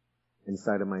on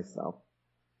inside of myself.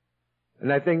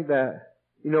 And I think that,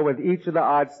 with each of the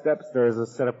odd steps, there is a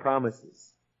set of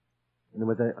promises. And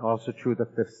with that, also true, the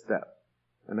fifth step.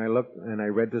 And I looked and I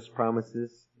read those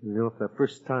promises. For the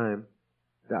first time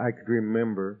that I could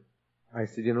remember, I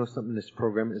said, something, this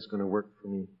program is going to work for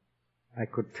me. I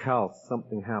could tell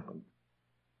something happened.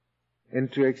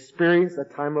 And to experience a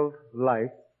time of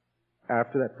life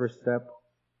after that first step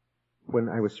when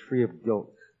I was free of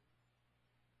guilt.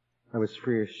 I was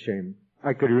free of shame.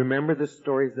 I could remember the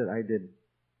stories that I did.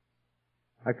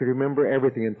 I could remember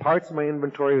everything. And parts of my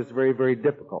inventory was very, very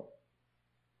difficult.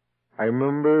 I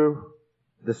remember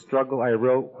the struggle I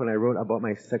wrote when I wrote about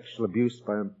my sexual abuse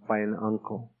by an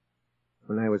uncle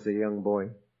when I was a young boy.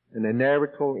 And I never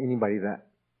told anybody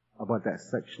about that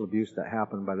sexual abuse that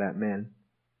happened by that man.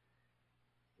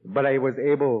 But I was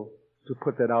able to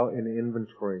put that out in the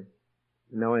inventory.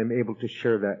 Now I'm able to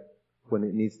share that when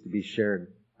it needs to be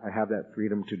shared. I have that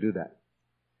freedom to do that.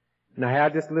 And I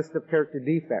had this list of character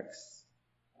defects.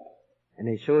 And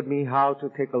they showed me how to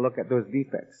take a look at those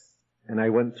defects. And I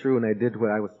went through and I did what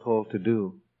I was told to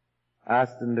do.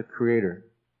 Asking the Creator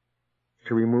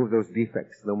to remove those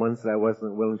defects, the ones that I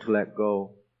wasn't willing to let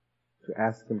go, to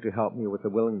ask Him to help me with the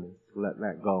willingness to let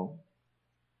that go.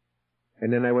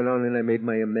 And then I went on and I made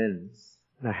my amends.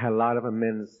 And I had a lot of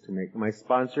amends to make. My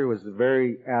sponsor was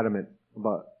very adamant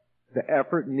about the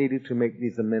effort needed to make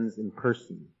these amends in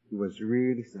person. He was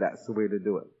really, so that's the way to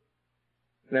do it.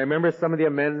 And I remember some of the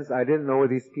amends, I didn't know where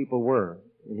these people were.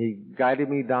 And he guided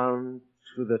me down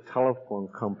to the telephone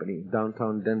company,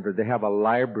 downtown Denver. They have a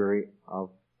library of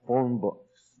phone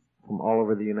books from all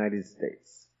over the United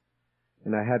States.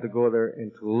 And I had to go there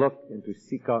and to look and to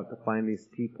seek out to find these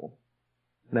people.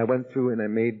 And I went through and I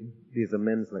made these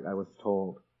amends like I was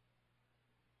told.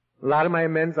 A lot of my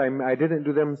amends, I didn't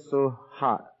do them so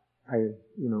hot.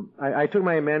 I took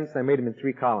my amends and I made them in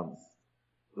 3 columns.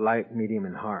 Light, medium,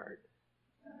 and hard.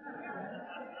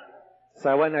 So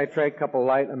I went and I tried a couple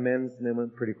light amends and they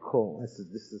went pretty cool. I said,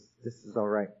 this is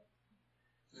alright.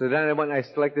 So then I went and I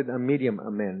selected a medium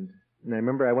amend. And I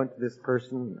remember I went to this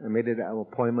person, I made an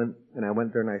appointment, and I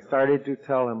went there and I started to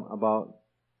tell him about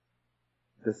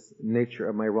this nature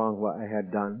of my wrong, what I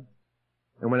had done.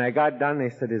 And when I got done, they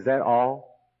said, is that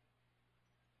all?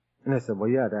 And I said, well,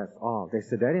 yeah, that's all. They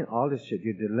said, that ain't all the shit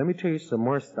you did. Let me tell you some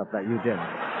more stuff that you did.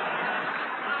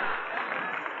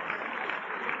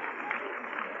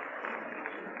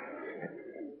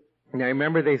 And I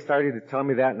remember they started to tell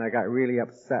me that, and I got really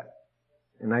upset.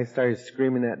 And I started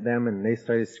screaming at them, and they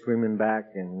started screaming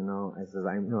back, and, I said,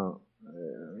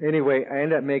 anyway, I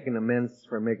ended up making amends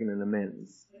for making an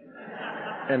amends.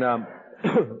 And,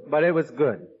 but it was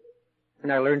good.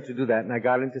 And I learned to do that, and I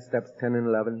got into steps 10 and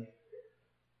 11.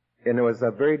 And it was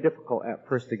very difficult at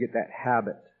first to get that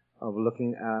habit of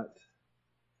looking at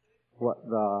what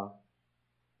the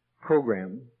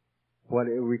program, what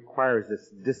it requires, this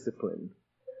discipline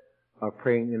of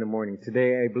praying in the morning.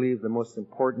 Today, I believe the most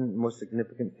important, most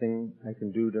significant thing I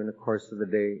can do during the course of the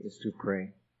day is to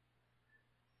pray.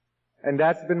 And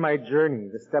that's been my journey.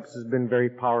 The steps has been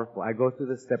very powerful. I go through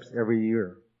the steps every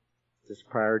year, just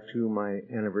prior to my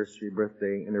anniversary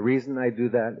birthday. And the reason I do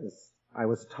that is I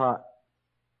was taught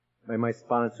by my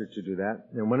sponsor to do that.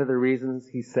 And one of the reasons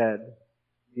he said,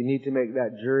 you need to make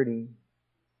that journey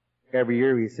every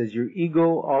year. He says, your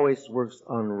ego always works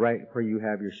on right where you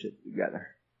have your shit together.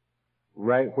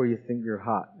 Right where you think you're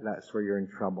hot, that's where you're in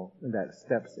trouble. And that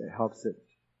steps, it helps it,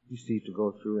 you see, to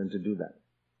go through and to do that.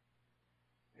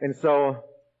 And so,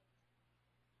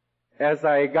 as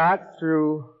I got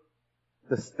through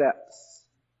the steps,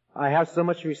 I have so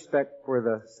much respect for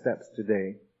the steps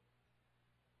today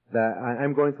that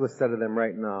I'm going through a set of them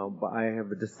right now, but I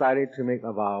have decided to make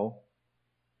a vow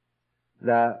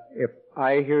that if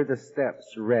I hear the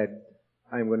steps read,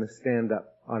 I'm going to stand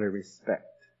up out of respect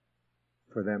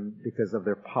for them because of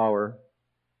their power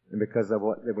and because of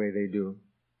the way they do.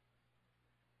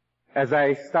 As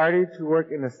I started to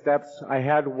work in the steps, I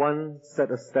had one set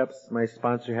of steps my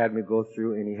sponsor had me go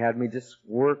through, and he had me just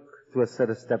work through a set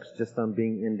of steps just on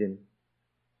being Indian.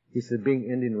 He said, being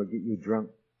Indian will get you drunk.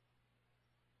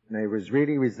 And I was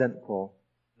really resentful,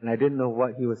 and I didn't know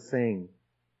what he was saying.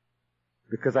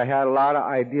 Because I had a lot of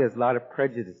ideas, a lot of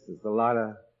prejudices, a lot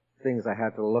of things I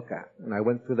had to look at. And I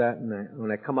went through that, and when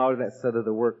I come out of that set of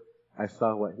the work, I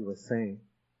saw what he was saying.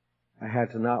 I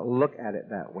had to not look at it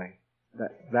that way.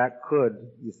 That could,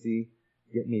 you see,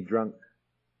 get me drunk.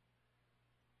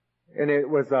 And it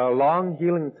was a long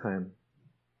healing time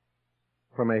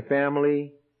for my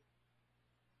family.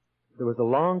 There was a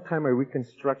long time of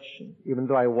reconstruction. Even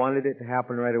though I wanted it to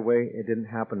happen right away, it didn't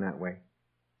happen that way.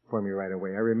 for me right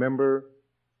away. I remember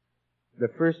the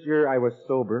first year I was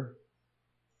sober,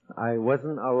 I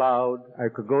wasn't allowed, I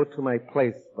could go to my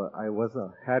place, but I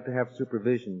had to have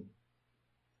supervision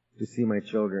to see my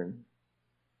children.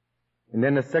 And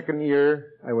then the second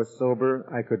year I was sober,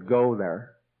 I could go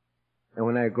there. And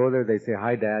when I go there, they say,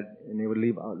 "Hi, Dad," and they would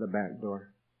leave out the back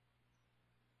door.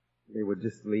 They would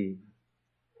just leave.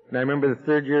 And I remember the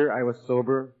third year I was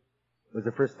sober. It was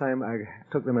the first time I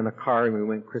took them in a car and we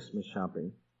went Christmas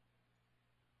shopping.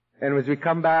 And as we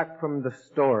come back from the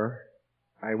store,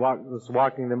 I was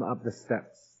walking them up the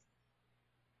steps.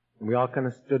 And we all kind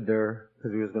of stood there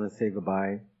because we was going to say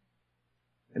goodbye.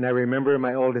 And I remember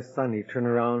my oldest son, he turned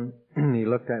around and he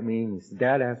looked at me and he said,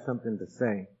 "Dad, I have something to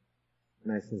say."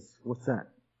 And I says, "What's that?"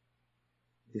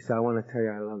 He said, "I want to tell you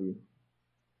I love you."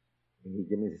 And he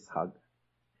gave me this hug.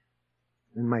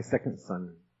 And my second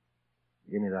son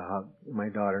gave me the hug. And my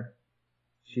daughter,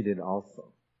 she did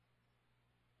also.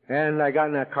 And I got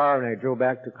in that car and I drove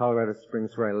back to Colorado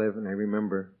Springs where I live, and I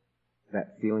remember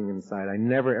that feeling inside. I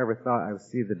never ever thought I would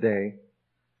see the day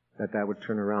that would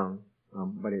turn around,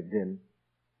 but it did.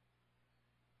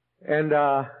 And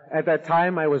at that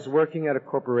time I was working at a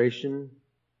corporation,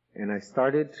 and I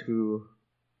started to,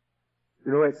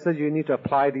 it says you need to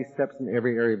apply these steps in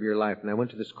every area of your life. And I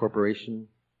went to this corporation,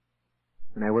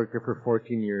 and I worked there for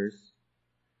 14 years.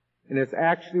 And it's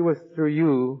actually was through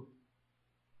you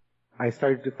I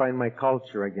started to find my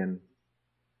culture again.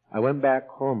 I went back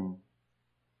home,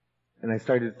 and I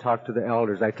started to talk to the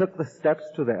elders. I took the steps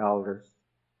to the elders,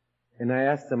 and I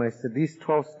asked them, I said, these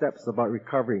 12 steps about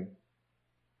recovery.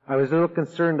 I was a little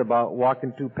concerned about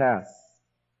walking two paths,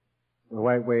 a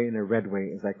white way and a red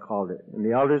way, as I called it. And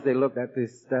the elders, they looked at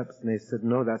these steps, and they said,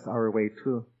 no, that's our way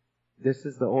too. This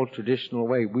is the old traditional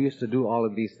way. We used to do all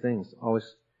of these things,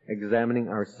 always examining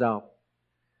ourselves.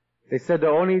 They said the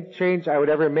only change I would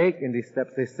ever make in these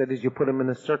steps, they said, is you put them in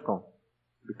a circle.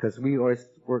 Because we always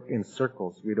work in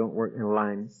circles. We don't work in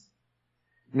lines.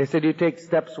 And they said you take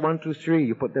steps 1, 2, 3,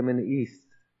 you put them in the east.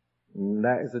 And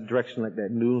that is a direction like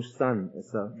that new sun.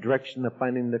 It's a direction of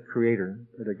finding the Creator,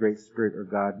 or the Great Spirit, or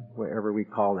God, whatever we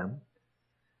call them.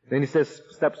 Then he says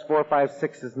steps 4, 5,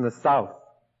 6 is in the south.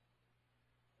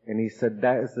 And he said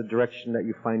that is the direction that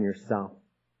you find yourself.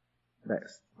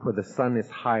 That's where the sun is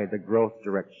high, the growth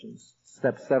directions.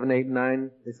 Steps 7, 8,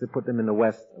 9, they said put them in the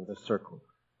west of the circle.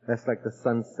 That's like the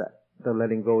sunset, the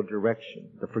letting go direction,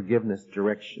 the forgiveness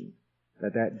direction.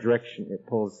 That direction, it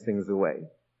pulls things away.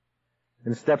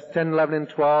 And steps 10, 11, and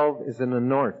 12 is in the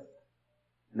north.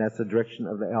 And that's the direction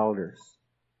of the elders.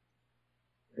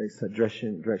 It's the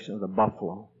direction of the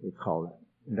buffalo, we call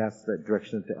it. And that's the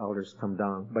direction that the elders come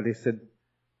down. But they said,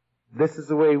 this is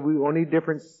the way only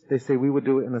difference, they say we would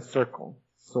do it in a circle.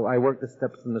 So I work the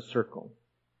steps in the circle.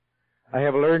 I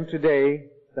have learned today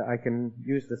that I can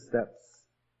use the steps.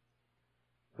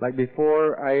 Like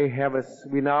before,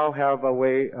 we now have a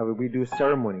way we do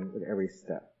ceremony with every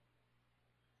step.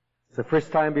 It's the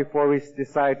first time before we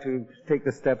decide to take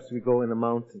the steps, we go in the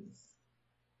mountains.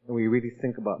 And we really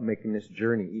think about making this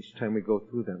journey each time we go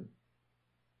through them.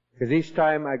 Because each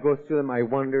time I go through them, I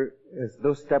wonder, is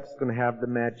those steps going to have the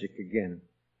magic again?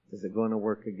 Is it going to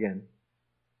work again?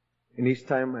 And each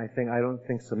time I think, I don't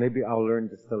think so. Maybe I'll learn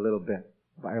just a little bit.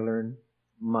 But I learn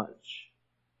much.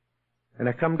 And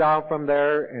I come down from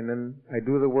there, and then I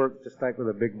do the work just like with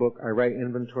a big book. I write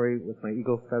inventory with my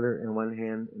eagle feather in one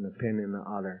hand and a pen in the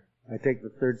other. I take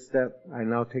the third step. I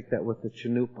now take that with the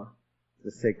chanupa,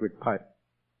 the sacred pipe.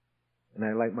 And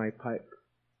I light my pipe.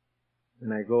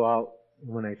 And I go out,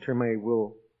 and when I turn my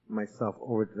will myself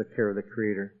over to the care of the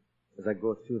Creator, as I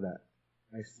go through that,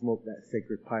 I smoke that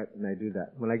sacred pipe, and I do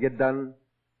that. When I get done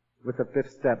with the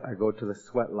fifth step, I go to the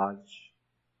sweat lodge.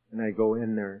 And I go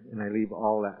in there, and I leave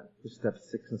all that, steps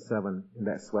 6 and 7, in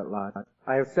that sweat lodge.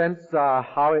 I have sensed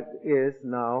how it is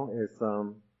now is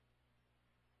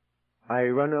I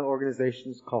run an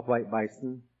organization called White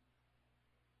Bison.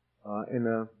 In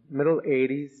the middle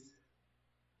 80s,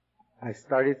 I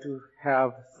started to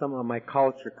have some of my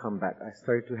culture come back. I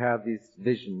started to have these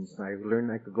visions. I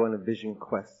learned I could go on a vision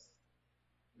quest.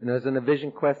 And as in a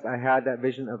vision quest, I had that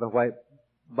vision of a white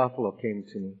buffalo came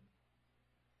to me.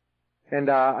 And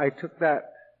I took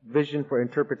that vision for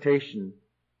interpretation.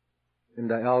 And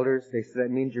the elders, they said,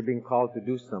 that means you're being called to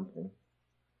do something.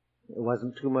 It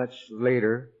wasn't too much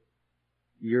later,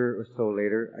 a year or so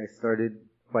later, I started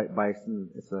White Bison.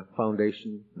 It's a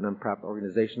foundation, non-profit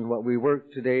organization. What we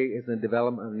work today is in the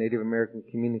development of Native American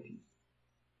communities.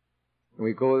 And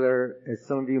we go there, as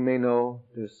some of you may know,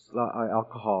 there's a lot of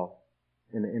alcohol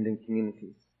in the Indian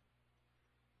communities.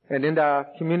 And in the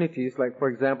communities, like for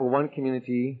example, one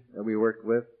community that we worked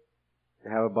with, they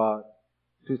have about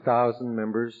 2,000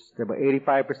 members. There are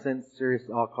about 85% serious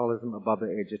alcoholism above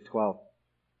the age of 12.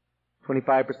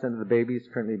 25% of the babies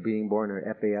currently being born are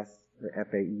FAS, or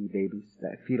FAE babies,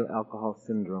 that fetal alcohol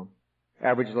syndrome.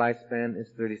 Average lifespan is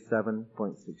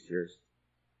 37.6 years.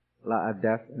 A lot of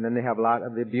death, and then they have a lot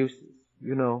of the abuses.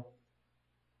 You know,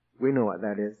 we know what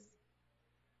that is.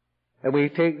 And we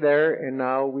take there, and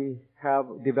now we have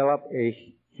developed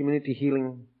a community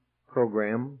healing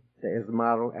program that is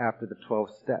modeled after the 12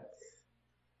 steps.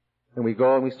 And we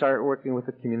go and we start working with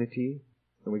the community,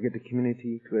 and we get the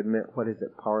community to admit what is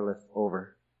it powerless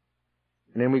over.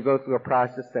 And then we go through a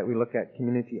process that we look at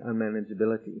community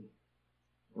unmanageability.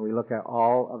 And we look at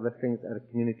all of the things at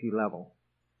a community level.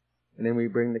 And then we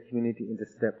bring the community into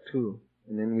step 2.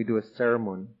 And then we do a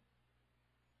ceremony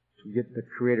to get the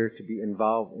Creator to be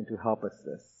involved and to help us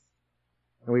this.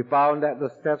 And we found that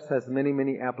those steps has many,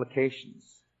 many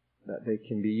applications, that they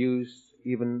can be used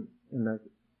even in the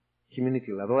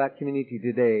community level. That community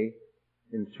today,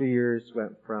 in 3 years,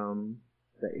 went from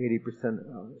the 80%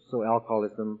 so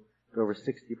alcoholism to over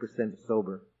 60%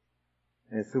 sober.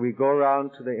 And so we go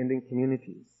around to the Indian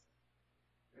communities.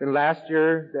 Then last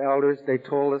year, the elders, they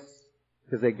told us,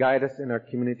 because they guide us in our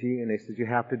community, and they said, you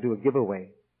have to do a giveaway.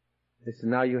 They said,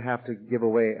 now you have to give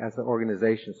away as an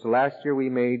organization. So last year we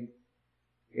made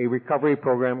a recovery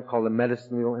program called the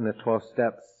Medicine Wheel and the 12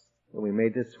 Steps. And we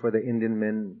made this for the Indian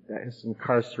men that is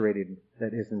incarcerated,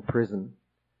 that is in prison.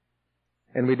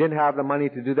 And we didn't have the money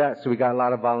to do that, so we got a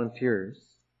lot of volunteers.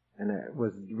 And it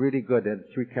was really good. They had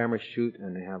a 3-camera shoot,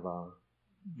 and they have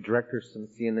directors from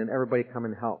CNN. Everybody come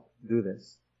and help do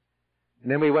this.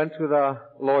 And then we went to the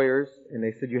lawyers, and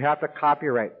they said, you have to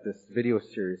copyright this video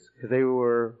series, because they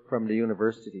were from the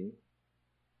university.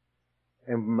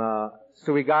 And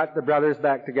so we got the brothers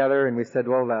back together, and we said,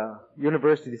 well, the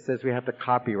university says we have to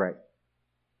copyright.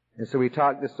 And so we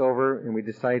talked this over, and we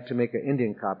decided to make an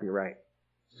Indian copyright.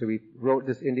 So we wrote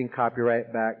this Indian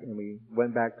copyright back, and we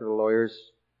went back to the lawyers,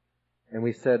 and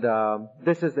we said,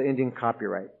 this is the Indian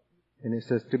copyright. And it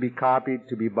says, to be copied,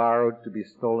 to be borrowed, to be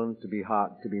stolen, to be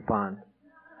hot, to be pawned.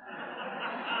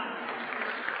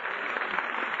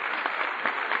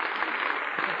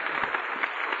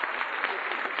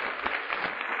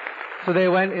 So they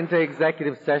went into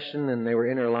executive session, and they were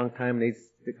in there a long time. They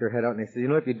stick their head out, and they said, you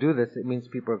know, if you do this, it means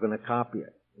people are going to copy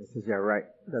it. I says, yeah, right.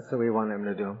 That's what we want them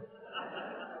to do.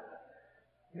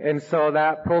 And so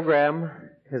that program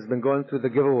has been going through the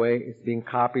giveaway. It's being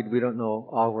copied. We don't know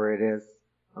all where it is.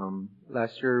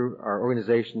 Last year, our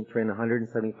organization trained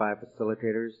 175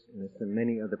 facilitators, and it's in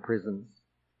many of the prisons.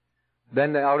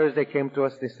 Then the elders, they came to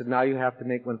us, they said, now you have to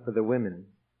make one for the women.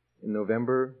 In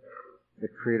November, the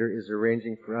Creator is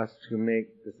arranging for us to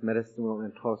make this Medicine Wheel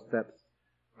and 12 Steps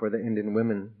for the Indian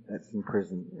women that's in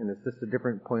prison. And it's just a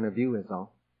different point of view is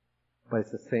all. But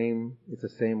it's the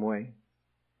same way.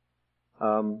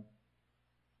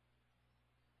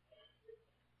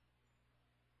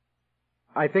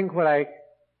 I think what I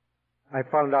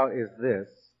found out is this,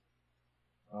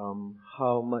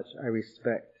 how much I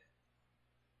respect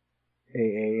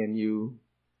AA and you,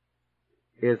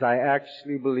 is I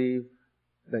actually believe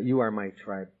that you are my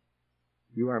tribe.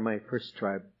 You are my first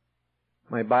tribe.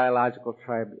 My biological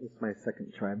tribe is my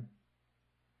second tribe.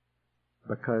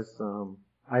 Because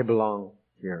I belong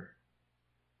here.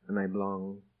 And I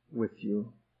belong with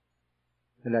you.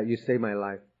 And that you saved my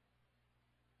life.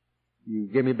 You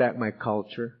gave me back my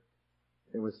culture.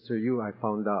 It was through you I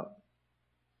found out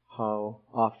how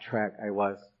off track I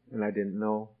was. And I didn't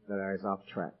know that I was off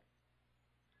track.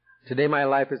 Today my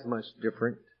life is much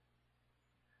different.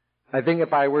 I think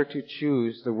if I were to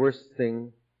choose the worst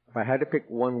thing, if I had to pick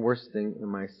one worst thing in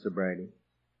my sobriety,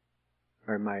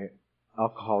 or my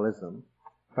alcoholism,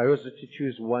 if I was to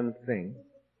choose one thing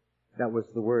that was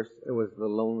the worst, it was the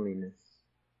loneliness.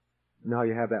 Now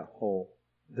you have that hole.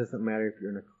 It doesn't matter if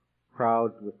you're in a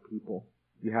crowd with people.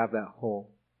 You have that hole.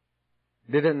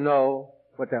 Didn't know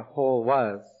what that hole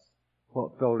was.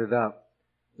 What filled it up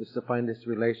was to find this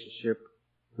relationship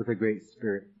with a Great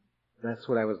Spirit. That's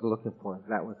what I was looking for.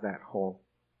 That was that hole.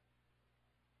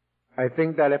 I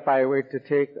think that if I were to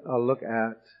take a look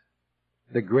at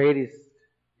the greatest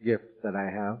gift that I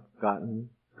have gotten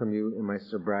from you in my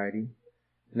sobriety,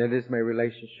 and it is my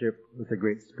relationship with the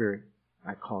Great Spirit,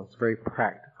 I call it. It's very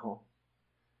practical.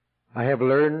 I have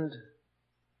learned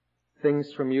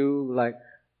things from you like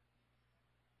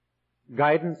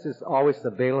guidance is always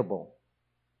available.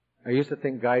 I used to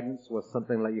think guidance was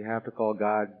something like you have to call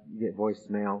God, you get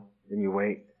voicemail, then you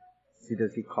wait. See,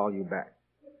 does He call you back?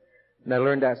 And I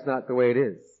learned that's not the way it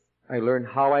is. I learned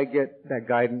how I get that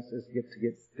guidance is to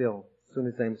get still. As soon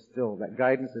as I'm still, that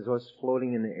guidance is always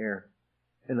floating in the air.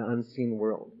 in the unseen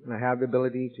world. And I have the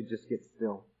ability to just get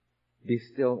still. Be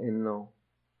still and know.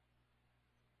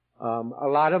 A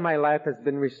lot of my life has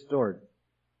been restored.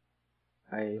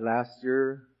 Last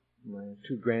year, my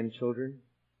 2 grandchildren,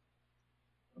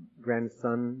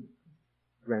 grandson,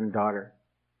 granddaughter.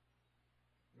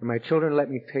 And my children let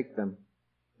me take them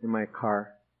in my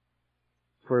car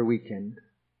for a weekend.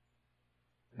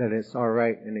 That it's all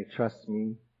right, and they trust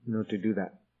me, to do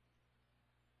that.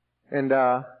 And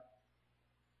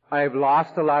I've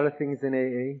lost a lot of things in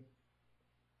AA,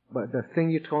 but the thing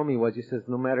you told me was, you says,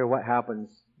 no matter what happens,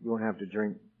 you won't have to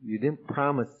drink. You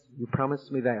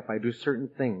promised me that if I do certain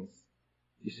things,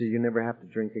 you said you never have to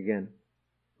drink again.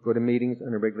 Go to meetings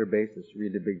on a regular basis,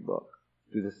 read the big book,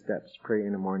 do the steps, pray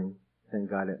in the morning, thank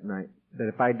God at night. That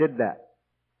if I did that,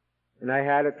 and I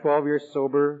had a 12-year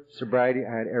sobriety,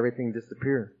 I had everything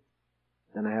disappear.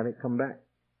 And I haven't come back.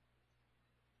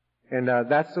 And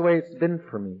that's the way it's been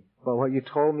for me. But what you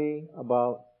told me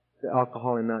about the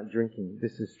alcohol and not drinking,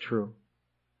 this is true.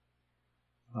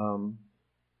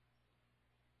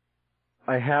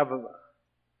 I have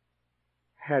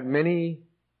had many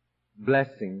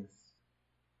blessings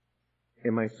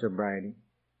in my sobriety.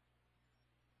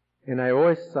 And I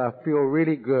always feel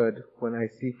really good when I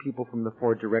see people from the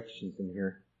 4 directions in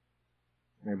here.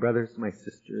 My brothers, my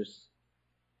sisters.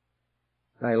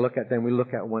 I look at them, we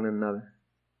look at one another.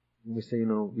 And we say,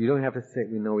 we don't have to say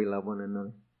it, we know we love one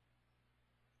another.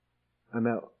 I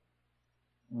met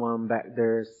one back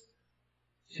there.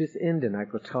 She's Indian, I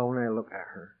could tell when I look at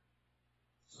her.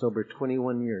 Sober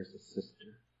 21 years, a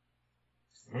sister.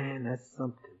 Man, that's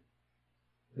something.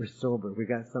 We're sober. We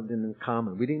got something in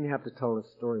common. We didn't have to tell a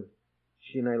story.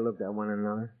 She and I looked at one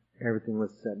another. Everything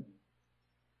was said.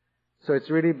 So life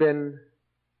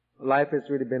has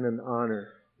really been an honor,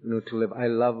 to live. I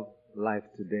love life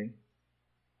today.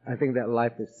 I think that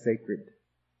life is sacred.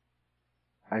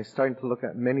 I'm starting to look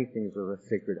at many things with a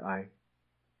sacred eye.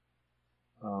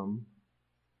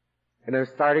 And I'm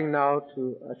starting now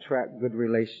to attract good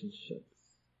relationships.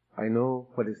 I know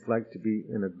what it's like to be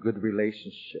in a good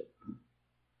relationship.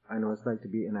 I know what it's like to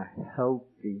be in a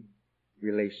healthy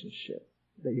relationship.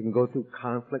 That you can go through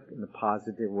conflict in a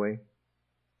positive way,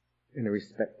 in a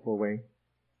respectful way.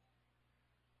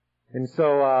 And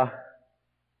so,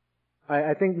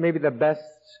 I think maybe the best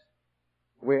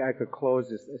way I could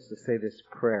close is to say this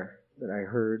prayer that I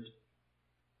heard.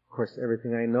 Of course,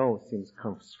 everything I know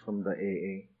comes from the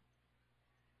AA.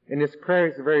 And this prayer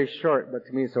is very short, but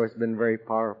to me, so it's been very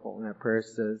powerful. And that prayer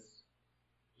says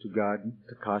to God,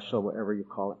 to Kasha, whatever you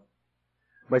call it.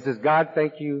 But it says, God,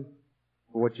 thank you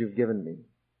for what you've given me.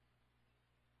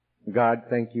 God,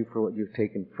 thank you for what you've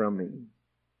taken from me.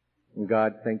 And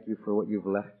God, thank you for what you've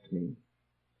left me.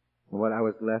 And what I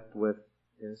was left with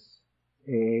is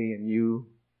AA and you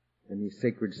and these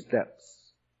sacred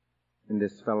steps in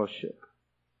this fellowship.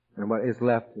 And what is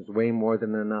left is way more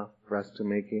than enough for us to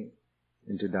make it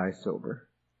and to die sober.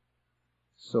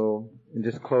 So, in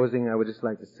just closing, I would just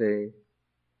like to say,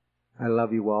 I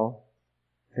love you all.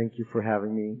 Thank you for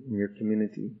having me in your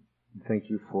community. Thank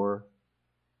you for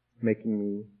making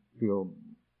me feel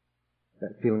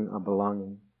that feeling of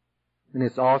belonging. And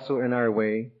it's also in our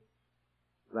way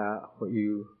that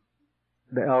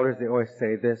the elders, they always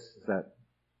say this, is that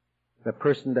the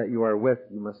person that you are with,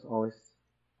 you must always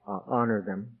honor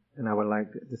them. And I would like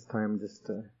at this time just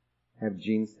to have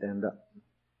Jean stand up.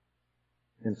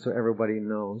 And so everybody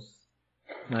knows,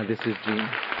 this is Jean.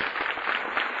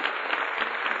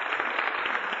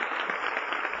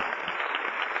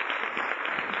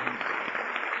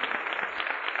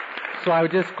 So I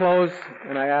would just close,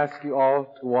 and I ask you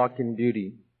all to walk in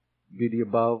beauty. Beauty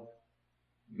above,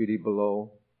 beauty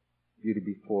below, beauty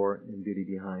before, and beauty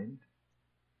behind.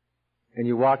 And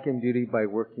you walk in beauty by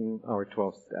working our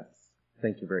 12 steps.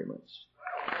 Thank you very much.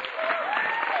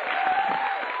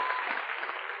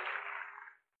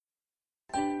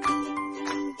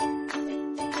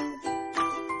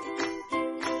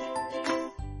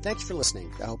 Thanks for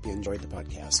listening. I hope you enjoyed the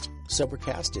podcast.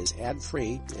 Sobercast is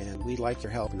ad-free, and we'd like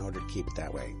your help in order to keep it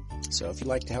that way. So if you'd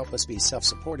like to help us be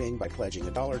self-supporting by pledging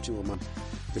 $1 or $2 a month,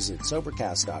 visit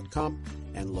Sobercast.com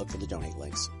and look for the donate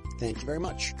links. Thank you very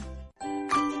much.